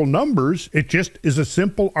actual numbers. It just is a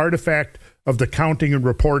simple artifact of the counting and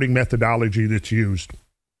reporting methodology that's used.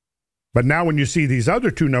 But now when you see these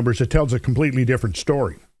other two numbers, it tells a completely different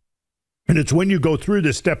story. And it's when you go through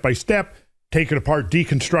this step by step, take it apart,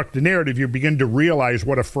 deconstruct the narrative, you begin to realize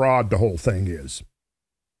what a fraud the whole thing is.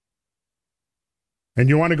 And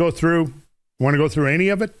you want to go through any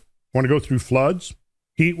of it? Want to go through floods,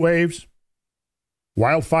 heat waves,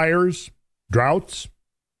 wildfires, droughts?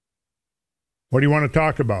 What do you want to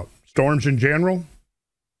talk about? Storms in general?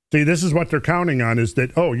 See, this is what they're counting on, is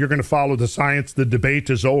that, you're going to follow the science, the debate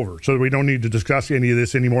is over, so we don't need to discuss any of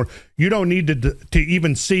this anymore. You don't need to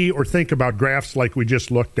even see or think about graphs like we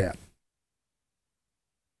just looked at.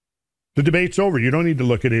 The debate's over. You don't need to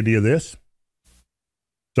look at any of this.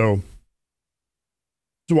 So,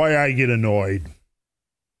 that's why I get annoyed.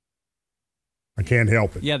 I can't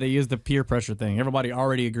help it. Yeah, they use the peer pressure thing. Everybody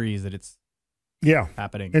already agrees that it's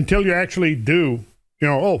happening. Until you actually do,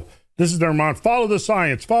 this is their amount. Follow the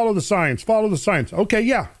science, follow the science, follow the science. Okay,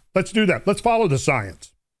 yeah, let's do that. Let's follow the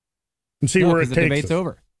science and see where it takes us. The debate's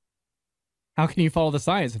over. How can you follow the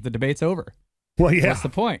science if the debate's over? Well, yeah. What's the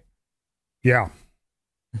point? Yeah.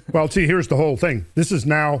 Well, see, here's the whole thing. This is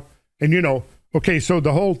now, and so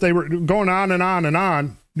they were going on and on and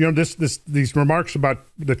on. These remarks about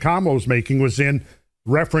that Kamo was making was in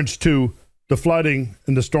reference to the flooding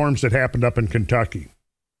and the storms that happened up in Kentucky,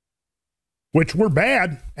 which were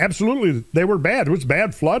bad. Absolutely, they were bad. It was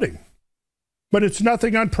bad flooding. But it's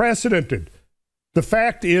nothing unprecedented. The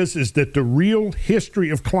fact is that the real history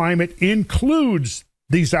of climate includes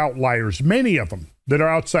these outliers, many of them, that are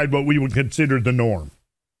outside what we would consider the norm.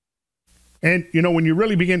 And, when you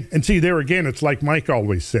really begin, and see, there again, it's like Mike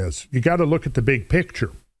always says, you got to look at the big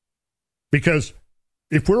picture. Because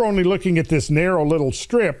if we're only looking at this narrow little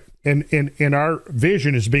strip, and our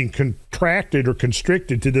vision is being contracted or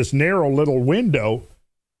constricted to this narrow little window,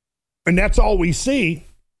 and that's all we see,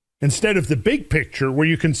 instead of the big picture where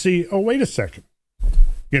you can see, oh, wait a second.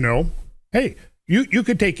 Hey, you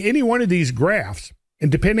could take any one of these graphs,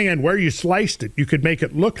 and depending on where you sliced it, you could make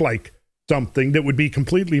it look like something that would be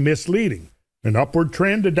completely misleading. An upward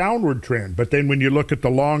trend, a downward trend. But then when you look at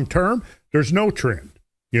the long term, there's no trend,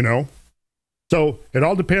 So it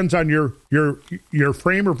all depends on your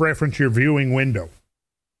frame of reference, your viewing window.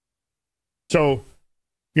 So,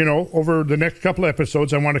 over the next couple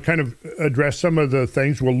episodes, I want to kind of address some of the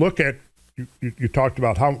things. We'll look at, you talked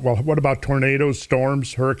about what about tornadoes,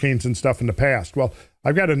 storms, hurricanes, and stuff in the past? Well,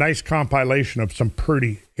 I've got a nice compilation of some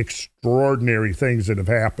pretty extraordinary things that have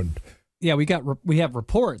happened. Yeah, we have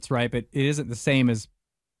reports, right? But it isn't the same as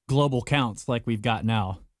global counts like we've got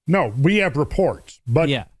now. No, we have reports, but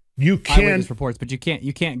yeah, you can eyewitness reports, but you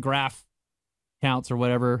can't graph counts or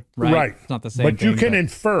whatever, right? Right. It's not the same. But you can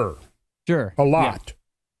infer a lot.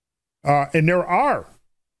 Yeah. And there are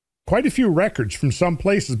quite a few records from some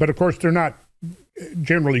places, but of course they're not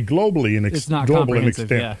generally globally it's not global in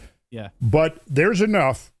comprehensive. extent. Yeah. But there's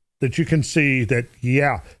enough that you can see that,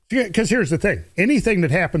 because here's the thing. Anything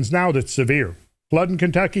that happens now that's severe, flood in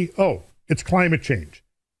Kentucky, it's climate change,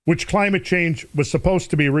 which climate change was supposed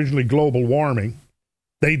to be originally global warming.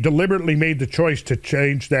 They deliberately made the choice to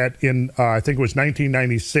change that in, I think it was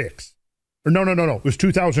 1996. Or no, it was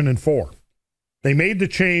 2004. They made the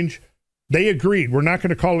change. They agreed, we're not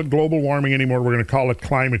going to call it global warming anymore. We're going to call it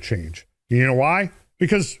climate change. You know why?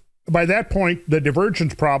 Because by that point, the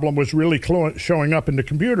divergence problem was really showing up in the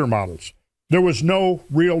computer models. There was no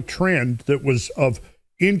real trend that was of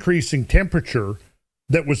increasing temperature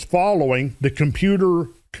that was following the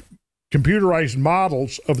computerized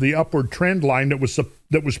models of the upward trend line that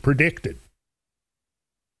was predicted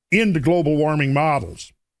in the global warming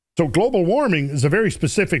models. So global warming is a very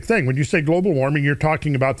specific thing. When you say global warming, you're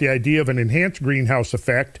talking about the idea of an enhanced greenhouse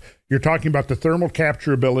effect. You're talking about the thermal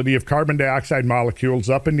capturability of carbon dioxide molecules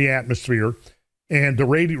up in the atmosphere and the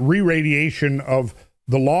re-radiation of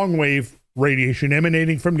the long wave radiation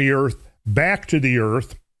emanating from the Earth back to the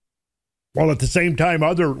Earth, while at the same time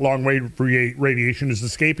other long wave radiation is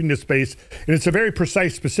escaping to space. And it's a very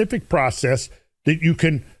precise, specific process that you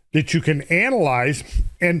can analyze.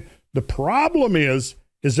 And the problem is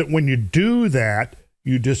that when you do that,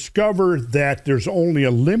 you discover that there's only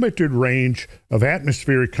a limited range of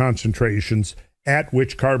atmospheric concentrations at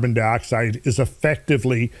which carbon dioxide is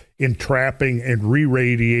effectively entrapping and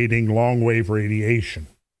re-radiating long-wave radiation.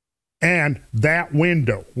 And that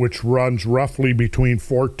window, which runs roughly between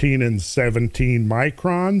 14 and 17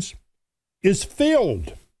 microns, is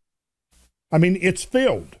filled. I mean, it's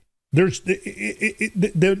filled. There's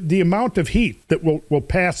the amount of heat that will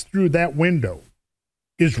pass through that window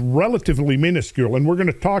is relatively minuscule. And we're going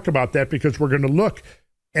to talk about that because we're going to look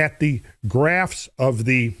at the graphs of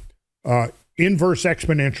the inverse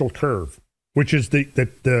exponential curve, which is the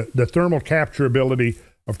thermal capturability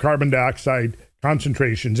of carbon dioxide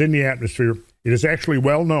concentrations in the atmosphere. It is actually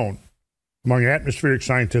well known among atmospheric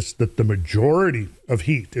scientists that the majority of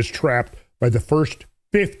heat is trapped by the first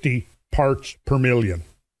 50 parts per million.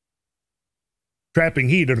 Trapping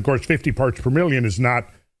heat, and of course 50 parts per million is not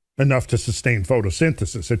enough to sustain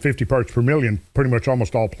photosynthesis. At 50 parts per million, pretty much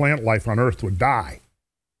almost all plant life on Earth would die.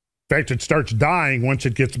 In fact, it starts dying once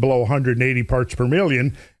it gets below 180 parts per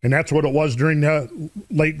million, and that's what it was during the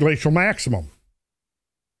late glacial maximum.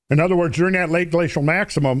 In other words, during that late glacial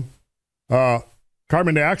maximum,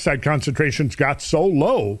 carbon dioxide concentrations got so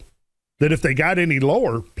low that if they got any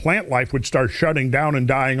lower, plant life would start shutting down and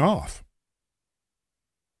dying off.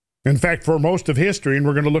 In fact, for most of history, and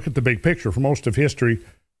we're going to look at the big picture, for most of history,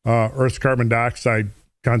 Earth's carbon dioxide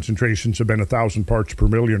concentrations have been 1,000 parts per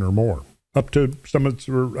million or more, up to some of it's,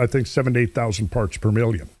 I think, 7,000 to 8,000 parts per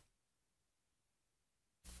million.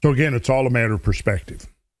 So again, it's all a matter of perspective.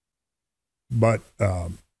 But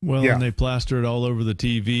and they plaster it all over the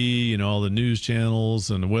TV, all the news channels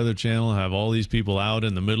and the Weather Channel have all these people out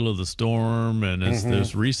in the middle of the storm, and it's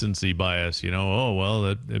this recency bias.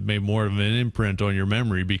 It made more of an imprint on your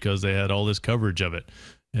memory because they had all this coverage of it.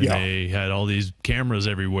 And they had all these cameras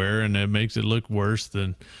everywhere, and it makes it look worse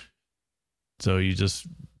than. So you just,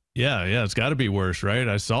 it's got to be worse, right?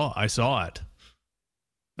 I saw it. I saw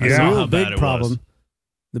how bad it was.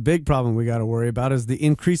 The big problem we got to worry about is the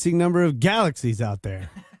increasing number of galaxies out there.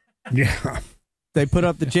 Yeah, they put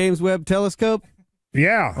up the James Webb Telescope.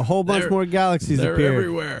 Yeah, a whole bunch more galaxies they're appeared.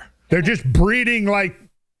 Everywhere. They're just breeding like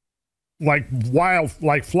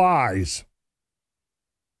flies.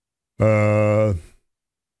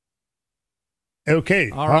 Okay.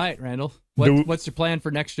 All right, Randall. What's your plan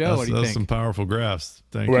for next show? What do you think? That's some powerful graphs.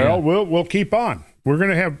 Thank you. Well, we'll keep on. We're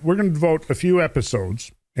gonna devote a few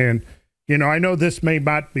episodes, and I know this may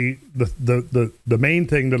not be the main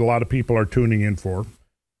thing that a lot of people are tuning in for,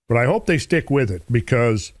 but I hope they stick with it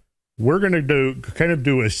because we're gonna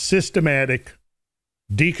do a systematic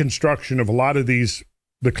deconstruction of a lot of the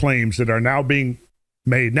claims that are now being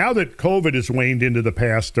made. Now that COVID has waned into the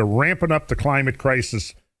past, they're ramping up the climate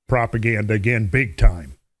crisis propaganda again big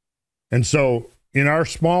time. And so in our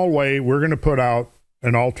small way, we're going to put out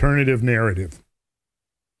an alternative narrative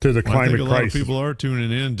to the climate crisis. I think a lot of people are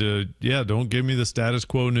tuning in to, don't give me the status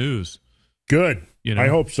quo news. Good. You know, I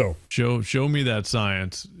hope so. Show me that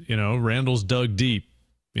science. You know, Randall's dug deep.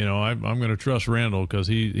 You know, I'm going to trust Randall because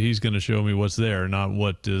he's going to show me what's there, not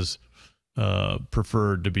what is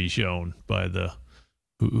preferred to be shown by the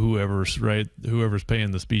whoever's paying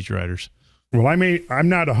the speechwriters. Well, I'm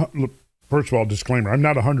not first of all, disclaimer, I'm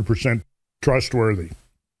not 100% trustworthy.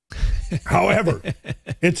 However,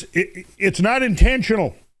 it's not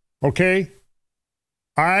intentional, okay?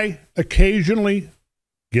 I occasionally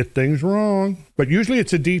get things wrong, but usually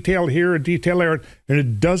it's a detail here, a detail there, and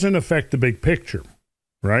it doesn't affect the big picture,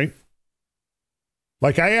 right?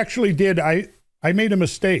 Like I actually did, I made a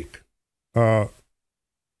mistake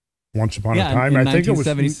once upon a time. In I think it was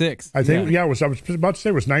 1976. I think I was about to say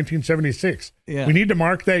it was 1976. Yeah. We need to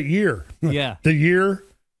mark that year. Yeah. The year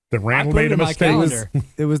that Randall made a mistake.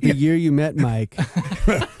 It was the year you met Mike.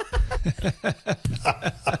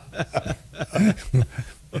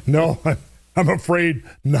 No, I'm afraid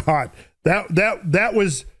not. That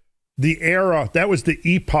was the era. That was the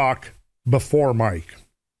epoch before Mike.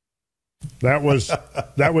 That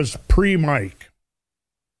was pre-Mike.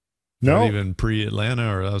 No, Not even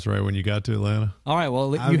pre-Atlanta, or that was right when you got to Atlanta. All right.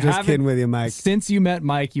 Well, I'm just kidding with you, Mike. Since you met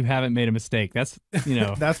Mike, you haven't made a mistake. That's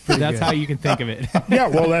that's pretty that's good. how you can think of it. yeah,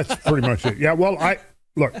 well, that's pretty much it. Yeah, well, I'm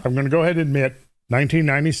going to go ahead and admit,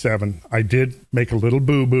 1997, I did make a little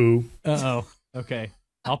boo-boo. Uh-oh. Okay.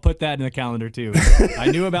 I'll put that in the calendar, too. I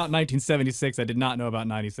knew about 1976. I did not know about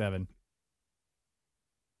 97.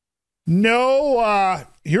 No,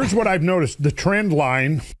 here's what I've noticed. The trend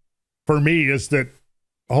line for me is that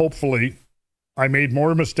hopefully I made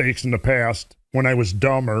more mistakes in the past when I was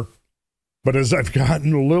dumber, but as I've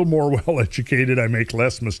gotten a little more well-educated, I make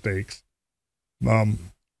less mistakes.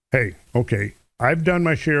 Hey, okay, I've done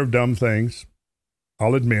my share of dumb things,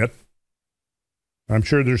 I'll admit. I'm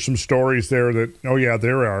sure there's some stories there that, oh yeah,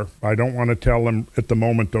 there are. I don't want to tell them at the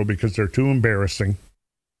moment, though, because they're too embarrassing.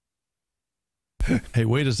 Hey,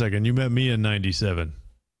 wait a second. You met me in 97.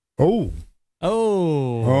 Oh.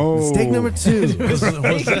 Mistake number 2.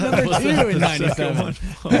 Mistake number 2 in 97.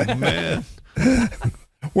 Oh, man.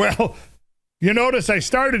 Well, you notice I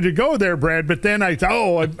started to go there, Brad, but then I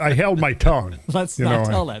held my tongue. Let's not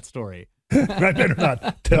tell that story. I better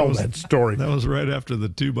not tell that story. That was right after the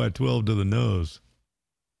 2x12 to the nose.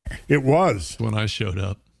 It was. When I showed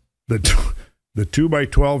up. The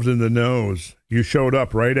 2x12 in the nose. You showed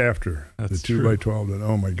up right after. That's the 2x12.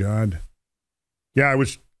 Oh, my God. Yeah, I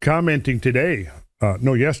was commenting today.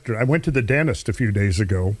 Yesterday. I went to the dentist a few days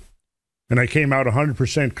ago, and I came out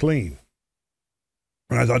 100% clean.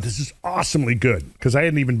 And I thought, this is awesomely good, because I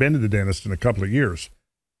hadn't even been to the dentist in a couple of years.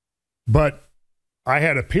 But I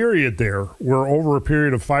had a period there where over a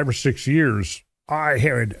period of 5 or 6 years, I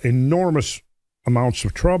had enormous amounts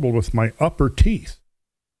of trouble with my upper teeth.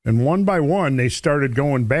 And one by one, they started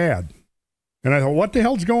going bad. And I thought, what the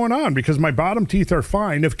hell's going on? Because my bottom teeth are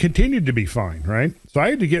fine, have continued to be fine, right? So I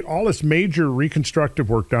had to get all this major reconstructive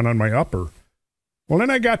work done on my upper. Well, then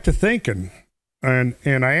I got to thinking, and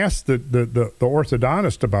I asked the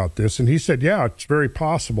orthodontist about this, and he said, yeah, it's very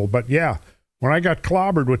possible. But yeah, when I got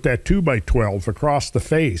clobbered with that 2x12 across the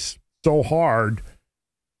face so hard,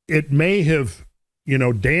 it may have,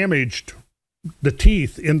 damaged the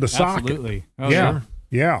teeth in the socket. Absolutely. Oh, yeah. Sure.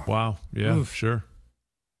 Yeah. Wow. Yeah, Oof. sure.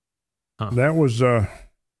 Huh. That was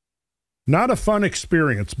not a fun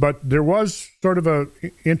experience, but there was sort of a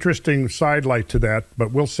interesting sidelight to that,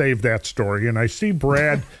 but we'll save that story. And I see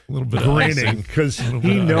Brad A little bit grinning because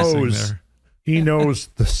he knows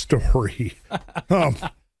the story.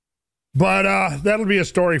 But that'll be a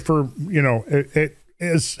story for,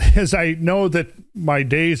 as I know that my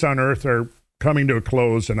days on earth are coming to a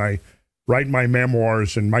close and I write my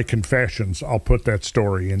memoirs and my confessions, I'll put that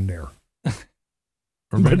story in there.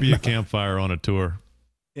 Or maybe a campfire on a tour.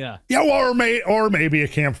 Yeah. Yeah, or maybe a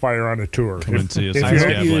campfire on a tour. Come and see us if on I you- hope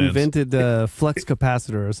you Scablands. invented the flux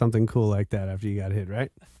capacitor or something cool like that after you got hit,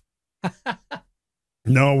 right?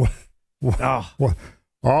 No. Oh. Well,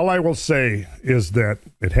 all I will say is that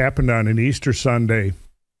it happened on an Easter Sunday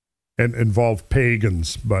and involved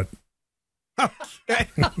pagans, but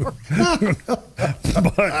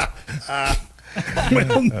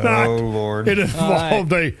will not. Oh, Lord. It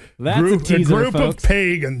involved a That's a group, teaser, of folks.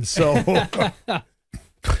 pagans. So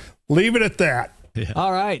leave it at that. Yeah.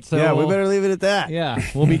 All right. So Yeah, we better leave it at that. Yeah,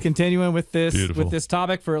 we'll be continuing with Beautiful. this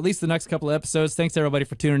topic for at least the next couple of episodes. Thanks everybody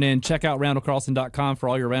for tuning in. Check out randallcarlson.com for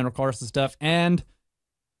all your Randall Carlson stuff, and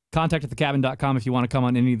contact@thecabin.com if you want to come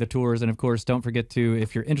on any of the tours. And of course, don't forget to,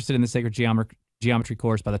 if you're interested in the Sacred Geometry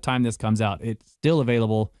course, by the time this comes out, it's still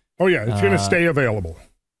available. Oh yeah, it's going to stay available.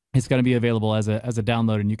 It's going to be available as a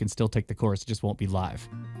download, and you can still take the course. It just won't be live.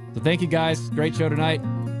 So thank you guys. Great show tonight.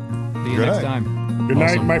 See you Good next night. time. Good night,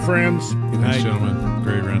 Awesome. my friends. Good Thanks, night. gentlemen.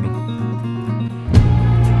 Great, Randall.